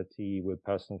spirituality, with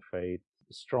personal faith,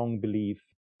 strong belief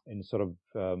in sort of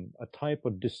a type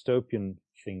of dystopian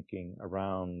thinking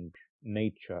around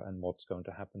nature and what's going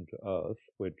to happen to Earth,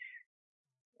 which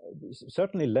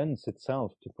certainly lends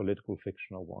itself to political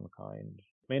fiction of one kind.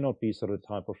 It may not be sort of the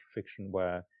type of fiction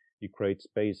where you create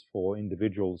space for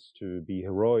individuals to be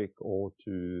heroic or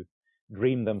to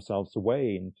dream themselves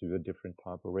away into a different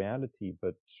type of reality,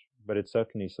 but it's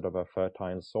certainly sort of a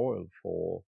fertile soil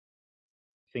for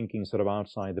thinking sort of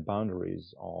outside the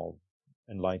boundaries of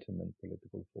Enlightenment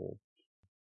political thought.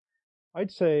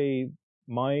 I'd say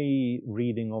my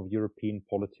reading of European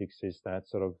politics is that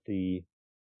sort of the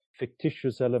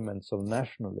fictitious elements of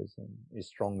nationalism is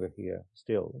stronger here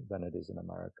still than it is in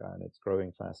America, and it's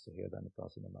growing faster here than it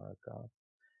does in America.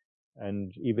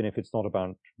 And even if it's not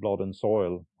about blood and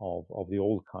soil of the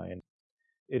old kind,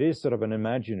 it is sort of an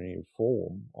imaginary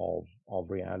form of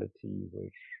reality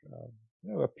which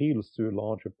appeals to a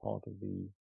larger part of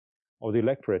the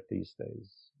electorate these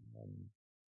days.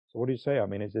 So what do you say? I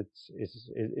mean, is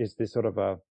this sort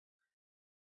of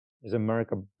is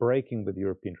America breaking with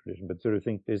European tradition? But do you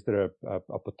think, is there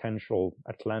a potential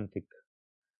Atlantic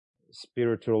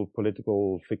spiritual,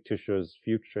 political, fictitious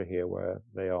future here where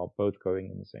they are both going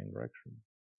in the same direction?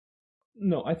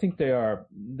 No, I think they are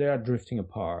drifting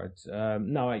apart.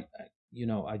 Now, I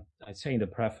say in the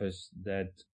preface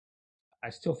that I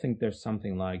still think there's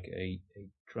something like a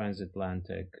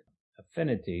transatlantic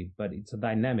affinity, but it's a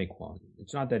dynamic one.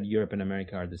 It's not that Europe and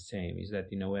America are the same. It's that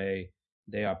in a way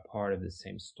they are part of the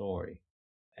same story,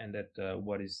 and that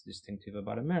what is distinctive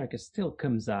about America still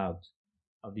comes out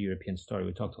of the European story.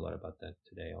 We talked a lot about that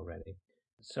today already.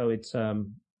 So it's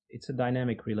a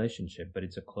dynamic relationship, but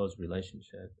it's a close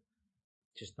relationship,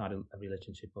 just not a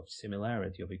relationship of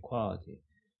similarity, of equality.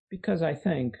 Because I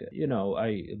think,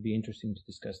 it'd be interesting to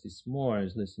discuss this more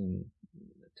as listening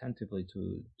attentively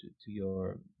to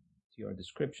your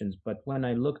descriptions. But when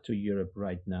I look to Europe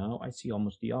right now, I see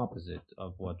almost the opposite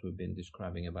of what we've been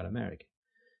describing about America.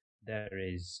 There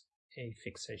is a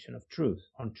fixation of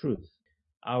on truth.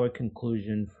 Our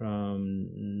conclusion from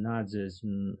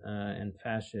Nazism and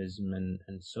fascism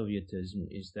and Sovietism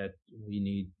is that we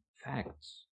need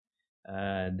facts.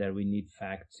 That we need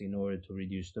facts in order to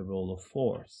reduce the role of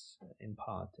force in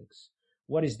politics.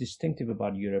 What is distinctive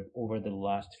about Europe over the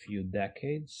last few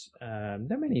decades? There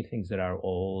are many things that are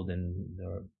old and there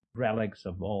are relics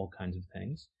of all kinds of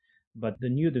things. But the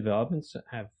new developments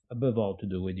have above all to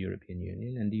do with the European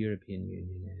Union, and the European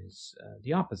Union is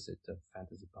the opposite of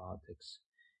fantasy politics.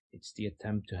 It's the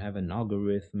attempt to have an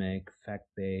algorithmic,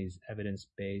 fact-based,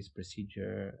 evidence-based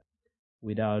procedure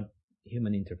without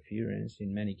human interference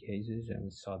in many cases, and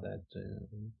we saw that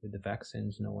with the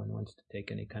vaccines. No one wants to take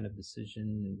any kind of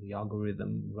decision. The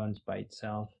algorithm runs by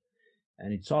itself,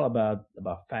 and it's all about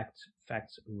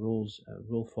facts, rules,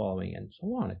 rule following, and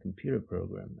so on. A computer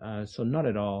program. So not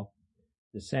at all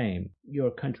the same. Your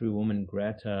countrywoman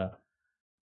Greta,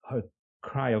 her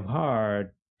cry of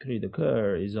heart, cri de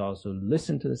coeur, is also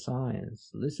listen to the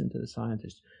science, listen to the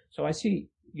scientists. So I see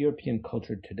European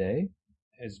culture today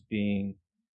as being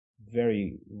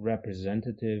very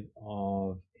representative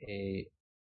of a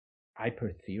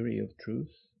hyper theory of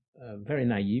truth, very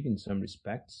naive in some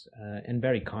respects, and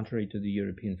very contrary to the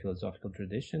European philosophical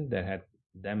tradition that had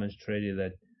demonstrated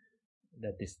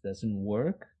that this doesn't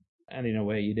work. And in a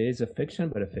way, it is a fiction,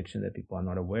 but a fiction that people are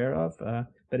not aware of.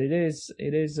 But it is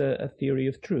a theory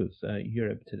of truth,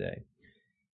 Europe today.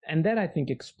 And that, I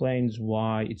think, explains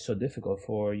why it's so difficult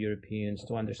for Europeans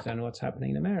to understand what's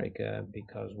happening in America,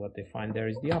 because what they find there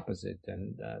is the opposite.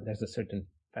 And there's a certain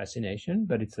fascination,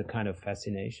 but it's the kind of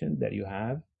fascination that you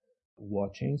have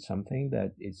watching something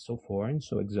that is so foreign,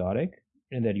 so exotic,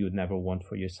 and that you would never want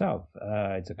for yourself.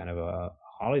 It's a kind of a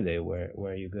holiday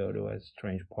where you go to a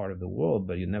strange part of the world,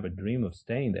 but you never dream of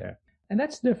staying there. And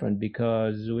that's different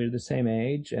because we're the same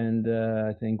age. And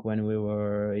I think when we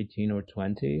were 18 or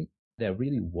 20, there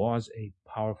really was a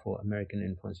powerful American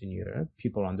influence in Europe.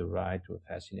 People on the right were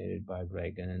fascinated by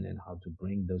Reagan and how to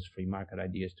bring those free market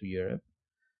ideas to Europe.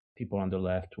 People on the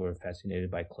left were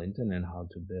fascinated by Clinton and how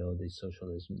to build a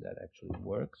socialism that actually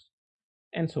works,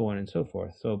 and so on and so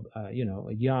forth. So, a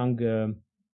young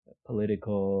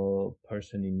political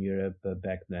person in Europe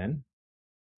back then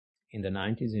in the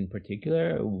 90s in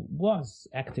particular, was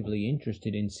actively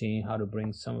interested in seeing how to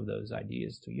bring some of those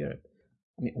ideas to Europe.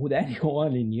 I mean, would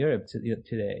anyone in Europe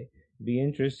today be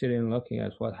interested in looking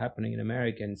at what's happening in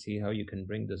America and see how you can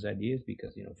bring those ideas?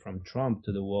 Because, from Trump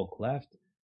to the woke left,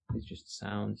 it just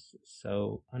sounds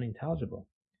so unintelligible.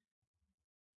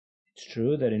 It's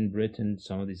true that in Britain,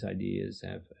 some of these ideas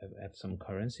have some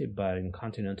currency, but in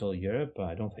continental Europe,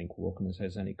 I don't think wokeness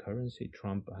has any currency.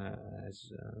 Trump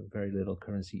has very little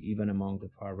currency, even among the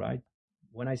far right.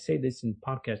 When I say this in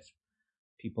podcasts,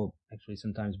 people actually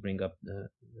sometimes bring up the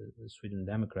Sweden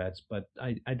Democrats, but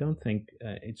I don't think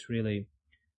it's really,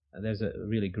 there's a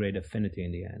really great affinity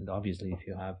in the end. Obviously, if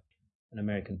you have an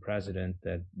American president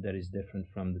that is different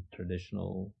from the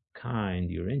traditional kind,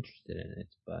 you're interested in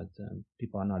it, but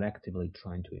people are not actively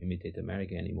trying to imitate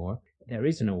America anymore. There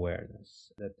is an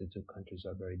awareness that the two countries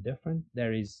are very different.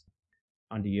 There is,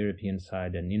 on the European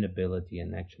side, an inability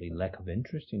and actually lack of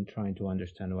interest in trying to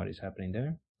understand what is happening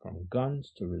there, from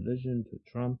guns to religion to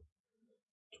Trump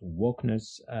to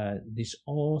wokeness. This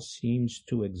all seems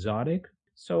too exotic.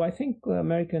 So I think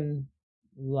American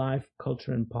life,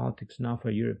 culture, and politics now for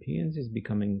Europeans is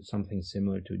becoming something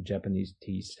similar to Japanese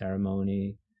tea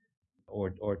ceremony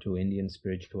or to Indian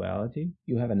spirituality.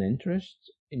 You have an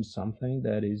interest in something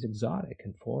that is exotic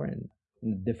and foreign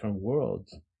in a different world,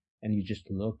 and you just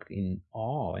look in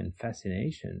awe and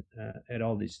fascination at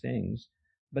all these things.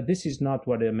 But this is not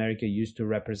what America used to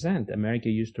represent. America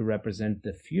used to represent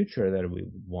the future that we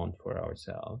want for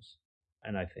ourselves.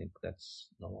 And I think that's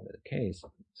no longer the case.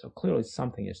 So clearly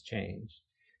something has changed,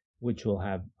 which will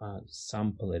have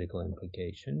some political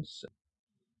implications.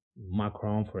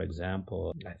 Macron, for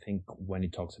example, I think when he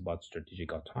talks about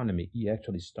strategic autonomy, he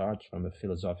actually starts from a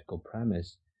philosophical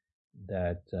premise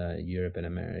that Europe and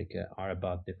America are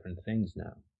about different things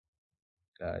now.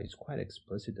 He's quite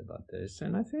explicit about this,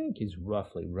 and I think he's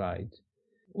roughly right,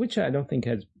 which I don't think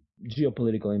has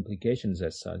geopolitical implications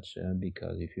as such,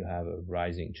 because if you have a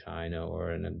rising China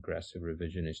or an aggressive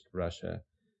revisionist Russia,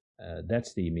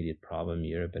 that's the immediate problem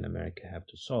Europe and America have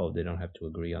to solve. They don't have to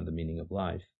agree on the meaning of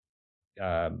life.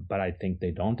 But I think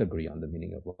they don't agree on the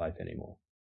meaning of life anymore.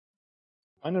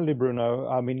 Finally, Bruno,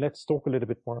 I mean, let's talk a little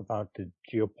bit more about the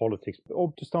geopolitics,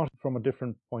 or to start from a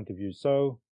different point of view.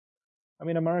 So, I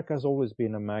mean, America has always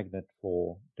been a magnet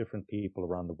for different people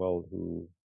around the world who,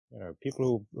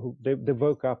 people who they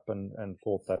woke up and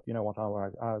thought that, you know what,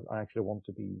 I actually want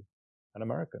to be an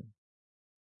American.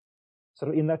 So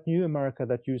in that new America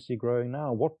that you see growing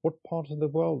now, what parts of the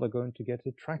world are going to get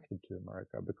attracted to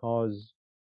America? Because,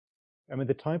 I mean,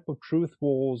 the type of truth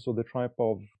wars or the type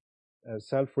of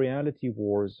self-reality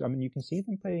wars, I mean, you can see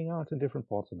them playing out in different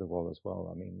parts of the world as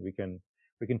well. I mean, we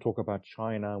can talk about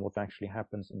China and what actually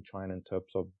happens in China in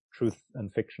terms of truth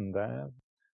and fiction there.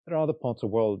 There are other parts of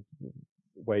the world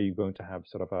where you're going to have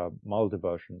sort of a milder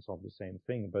versions of the same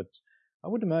thing. But I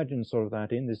would imagine sort of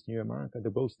that in this new America,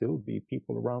 there will still be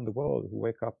people around the world who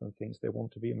wake up and think they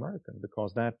want to be American,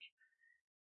 because that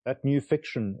new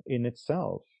fiction in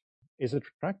itself is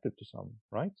attractive to some,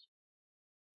 right?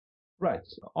 Right.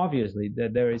 Obviously,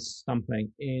 there is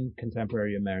something in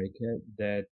contemporary America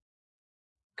that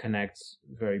connects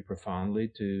very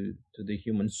profoundly to the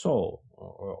human soul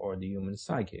or the human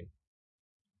psyche.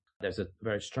 There's a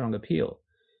very strong appeal.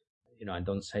 I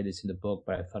don't say this in the book,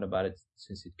 but I thought about it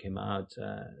since it came out.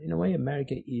 In a way,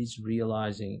 America is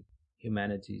realizing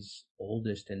humanity's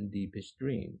oldest and deepest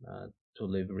dream, to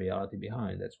leave reality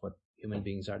behind. That's what human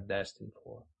beings are destined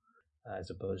for, as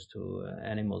opposed to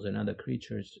animals and other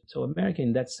creatures. So America,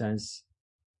 in that sense,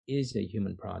 is a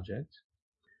human project.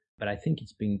 But I think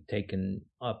it's being taken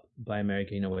up by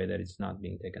America in a way that it's not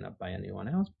being taken up by anyone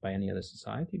else, by any other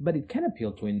society. But it can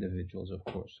appeal to individuals, of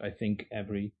course. I think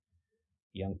every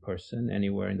young person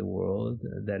anywhere in the world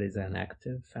that is an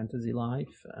active fantasy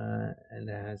life and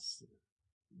has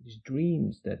these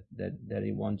dreams that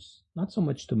he wants not so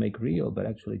much to make real, but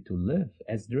actually to live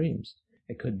as dreams.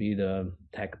 It could be the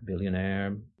tech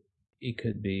billionaire. It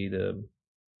could be the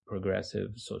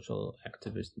progressive social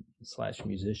activist /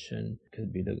 musician. It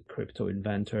could be the crypto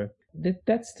inventor.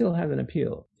 That still has an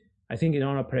appeal. I think it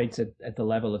operates at the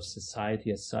level of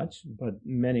society as such, but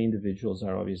many individuals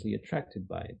are obviously attracted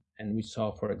by it. And we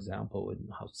saw, for example,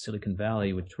 how Silicon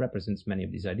Valley, which represents many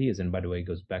of these ideas, and by the way,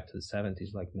 goes back to the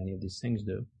 70s like many of these things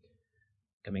do,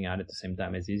 coming out at the same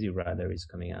time as Easy Rider is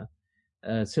coming out.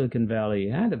 Silicon Valley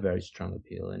had a very strong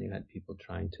appeal, and you had people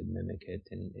trying to mimic it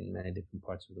in many different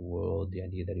parts of the world. The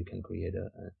idea that you can create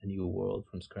a new world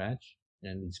from scratch,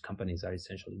 and these companies are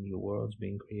essentially new worlds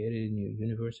being created, new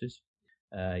universes.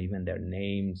 Even their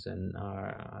names and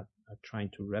are trying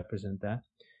to represent that.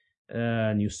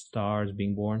 New stars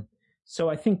being born. So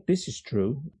I think this is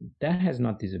true. That has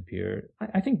not disappeared.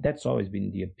 I think that's always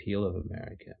been the appeal of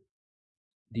America,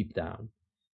 deep down.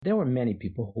 There were many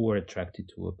people who were attracted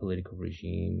to a political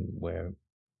regime where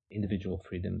individual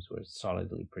freedoms were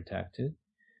solidly protected.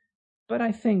 But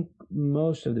I think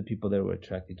most of the people that were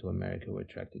attracted to America were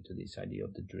attracted to this idea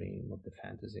of the dream, of the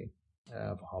fantasy,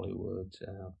 of Hollywood,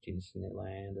 of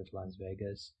Disneyland, of Las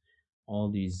Vegas, all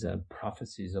these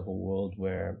prophecies of a world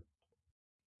where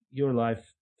your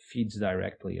life feeds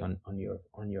directly on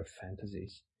your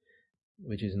fantasies,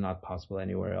 which is not possible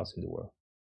anywhere else in the world.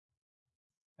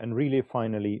 And really,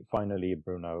 finally,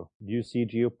 Bruno, do you see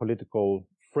geopolitical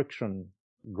friction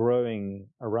growing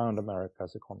around America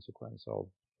as a consequence of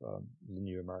the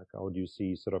new America, or do you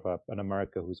see sort of an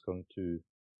America who's going to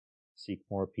seek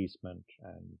more appeasement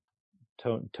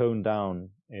and tone down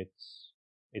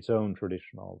its own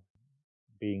tradition of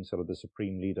being sort of the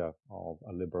supreme leader of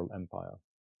a liberal empire?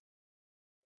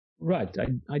 Right.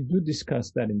 I do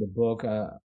discuss that in the book.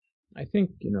 I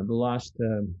think, the last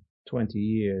 20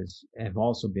 years have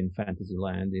also been fantasy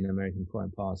land in American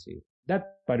foreign policy.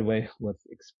 That, by the way, was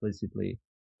explicitly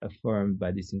affirmed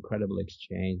by this incredible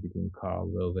exchange between Karl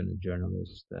Rove and a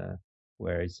journalist,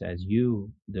 where it says,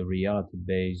 you, the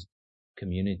reality-based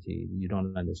community, you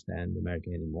don't understand America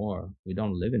anymore. We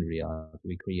don't live in reality.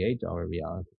 We create our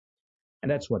reality. And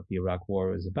that's what the Iraq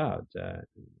War was about. It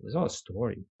was all a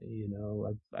story.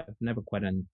 I've never quite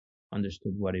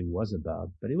understood what it was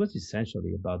about, but it was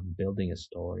essentially about building a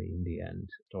story in the end.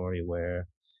 A story where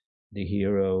the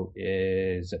hero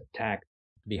is attacked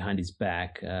behind his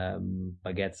back,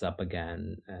 but gets up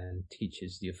again and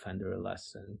teaches the offender a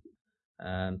lesson.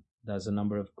 Does a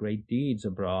number of great deeds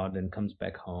abroad and comes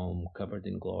back home covered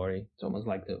in glory. It's almost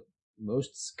like the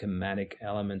most schematic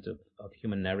element of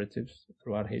human narratives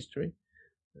throughout history.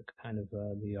 Kind of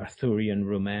the Arthurian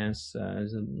romance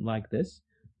is like this.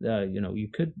 You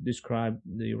could describe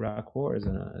the Iraq War as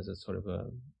a sort of a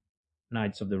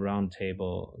Knights of the Round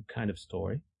Table kind of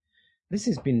story. This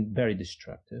has been very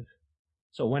destructive.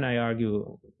 So when I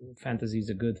argue fantasy is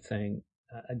a good thing,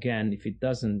 again, if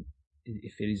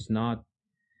it is not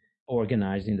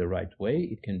organized in the right way,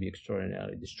 it can be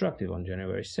extraordinarily destructive. On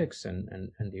January 6th,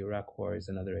 and the Iraq War is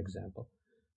another example.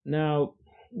 Now,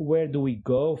 where do we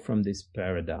go from this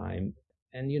paradigm?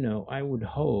 And, I would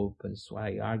hope, and so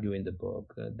I argue in the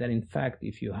book, that in fact,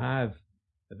 if you have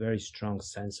a very strong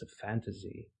sense of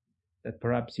fantasy, that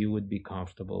perhaps you would be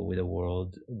comfortable with a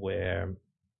world where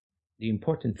the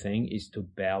important thing is to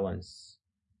balance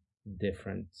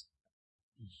different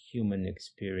human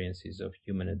experiences of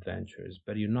human adventures,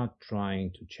 but you're not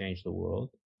trying to change the world,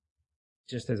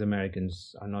 just as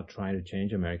Americans are not trying to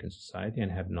change American society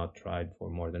and have not tried for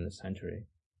more than a century.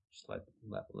 Just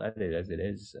let it as it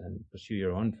is and pursue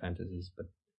your own fantasies, but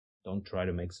don't try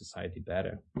to make society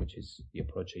better, which is the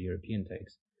approach a European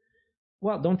takes.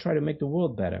 Well, don't try to make the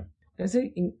world better. There's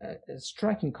a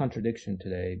striking contradiction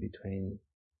today between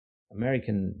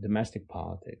American domestic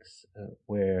politics,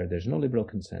 where there's no liberal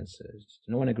consensus,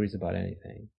 no one agrees about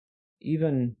anything.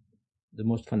 Even the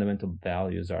most fundamental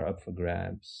values are up for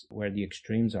grabs, where the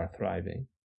extremes are thriving.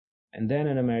 And then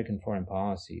an American foreign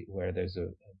policy where there's a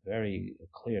very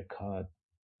clear-cut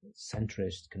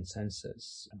centrist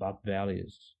consensus about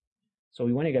values. So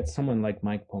when you get someone like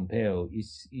Mike Pompeo,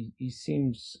 he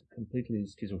seems completely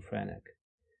schizophrenic,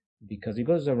 because he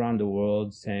goes around the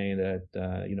world saying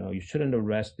that, you shouldn't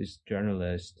arrest this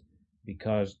journalist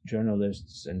because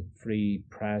journalists and free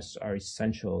press are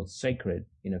essential, sacred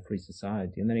in a free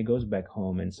society. And then he goes back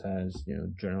home and says,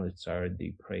 journalists are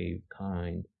depraved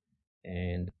kind,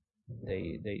 and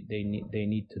they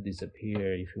need to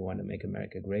disappear if you want to make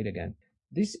America great again.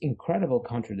 This incredible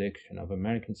contradiction of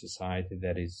American society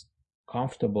that is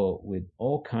comfortable with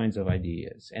all kinds of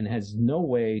ideas and has no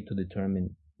way to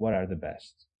determine what are the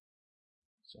best.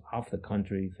 So half the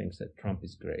country thinks that Trump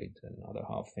is great and the other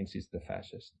half thinks he's the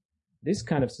fascist. This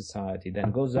kind of society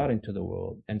then goes out into the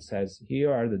world and says,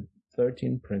 here are the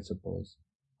 13 principles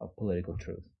of political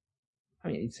truth. I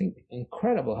mean, it's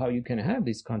incredible how you can have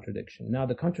this contradiction. Now,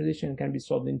 the contradiction can be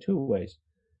solved in two ways.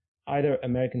 Either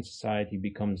American society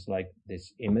becomes like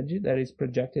this image that is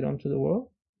projected onto the world,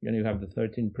 and you have the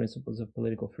 13 principles of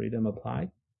political freedom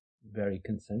applied very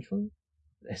consensually.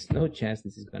 There's no chance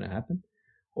this is going to happen.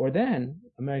 Or then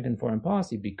American foreign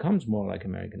policy becomes more like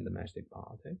American domestic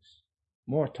politics,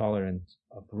 more tolerant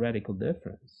of radical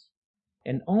difference,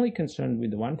 and only concerned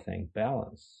with one thing,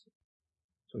 balance.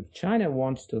 So if China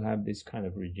wants to have this kind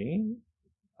of regime,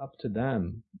 up to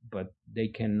them, but they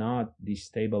cannot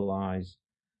destabilize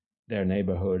their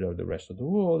neighborhood or the rest of the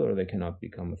world, or they cannot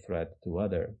become a threat to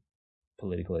other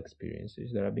political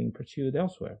experiences that are being pursued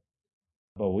elsewhere.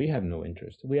 But we have no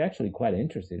interest. We're actually quite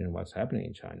interested in what's happening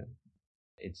in China.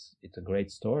 It's a great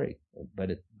story,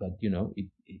 but it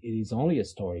is only a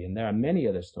story, and there are many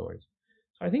other stories.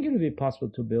 So I think it would be possible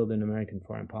to build an American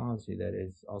foreign policy that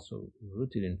is also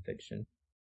rooted in fiction,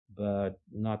 but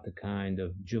not the kind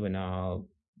of juvenile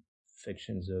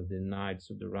fictions of the Knights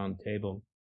of the Round Table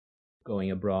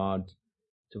going abroad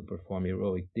to perform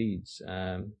heroic deeds.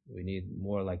 We need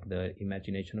more like the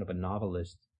imagination of a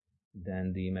novelist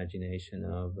than the imagination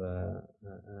of a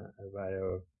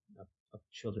writer of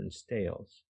children's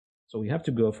tales. So we have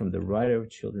to go from the writer of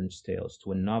children's tales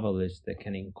to a novelist that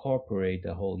can incorporate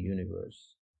the whole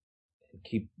universe and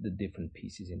keep the different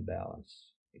pieces in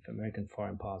balance. If American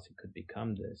foreign policy could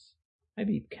become this,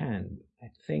 maybe it can. I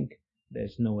think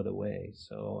there's no other way.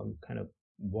 So I'm kind of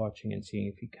watching and seeing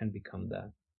if it can become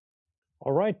that.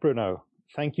 All right, Bruno.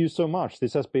 Thank you so much.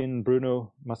 This has been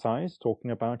Bruno Maçães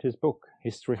talking about his book,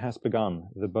 History Has Begun,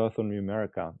 The Birth of New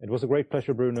America. It was a great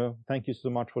pleasure, Bruno. Thank you so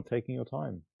much for taking your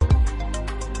time.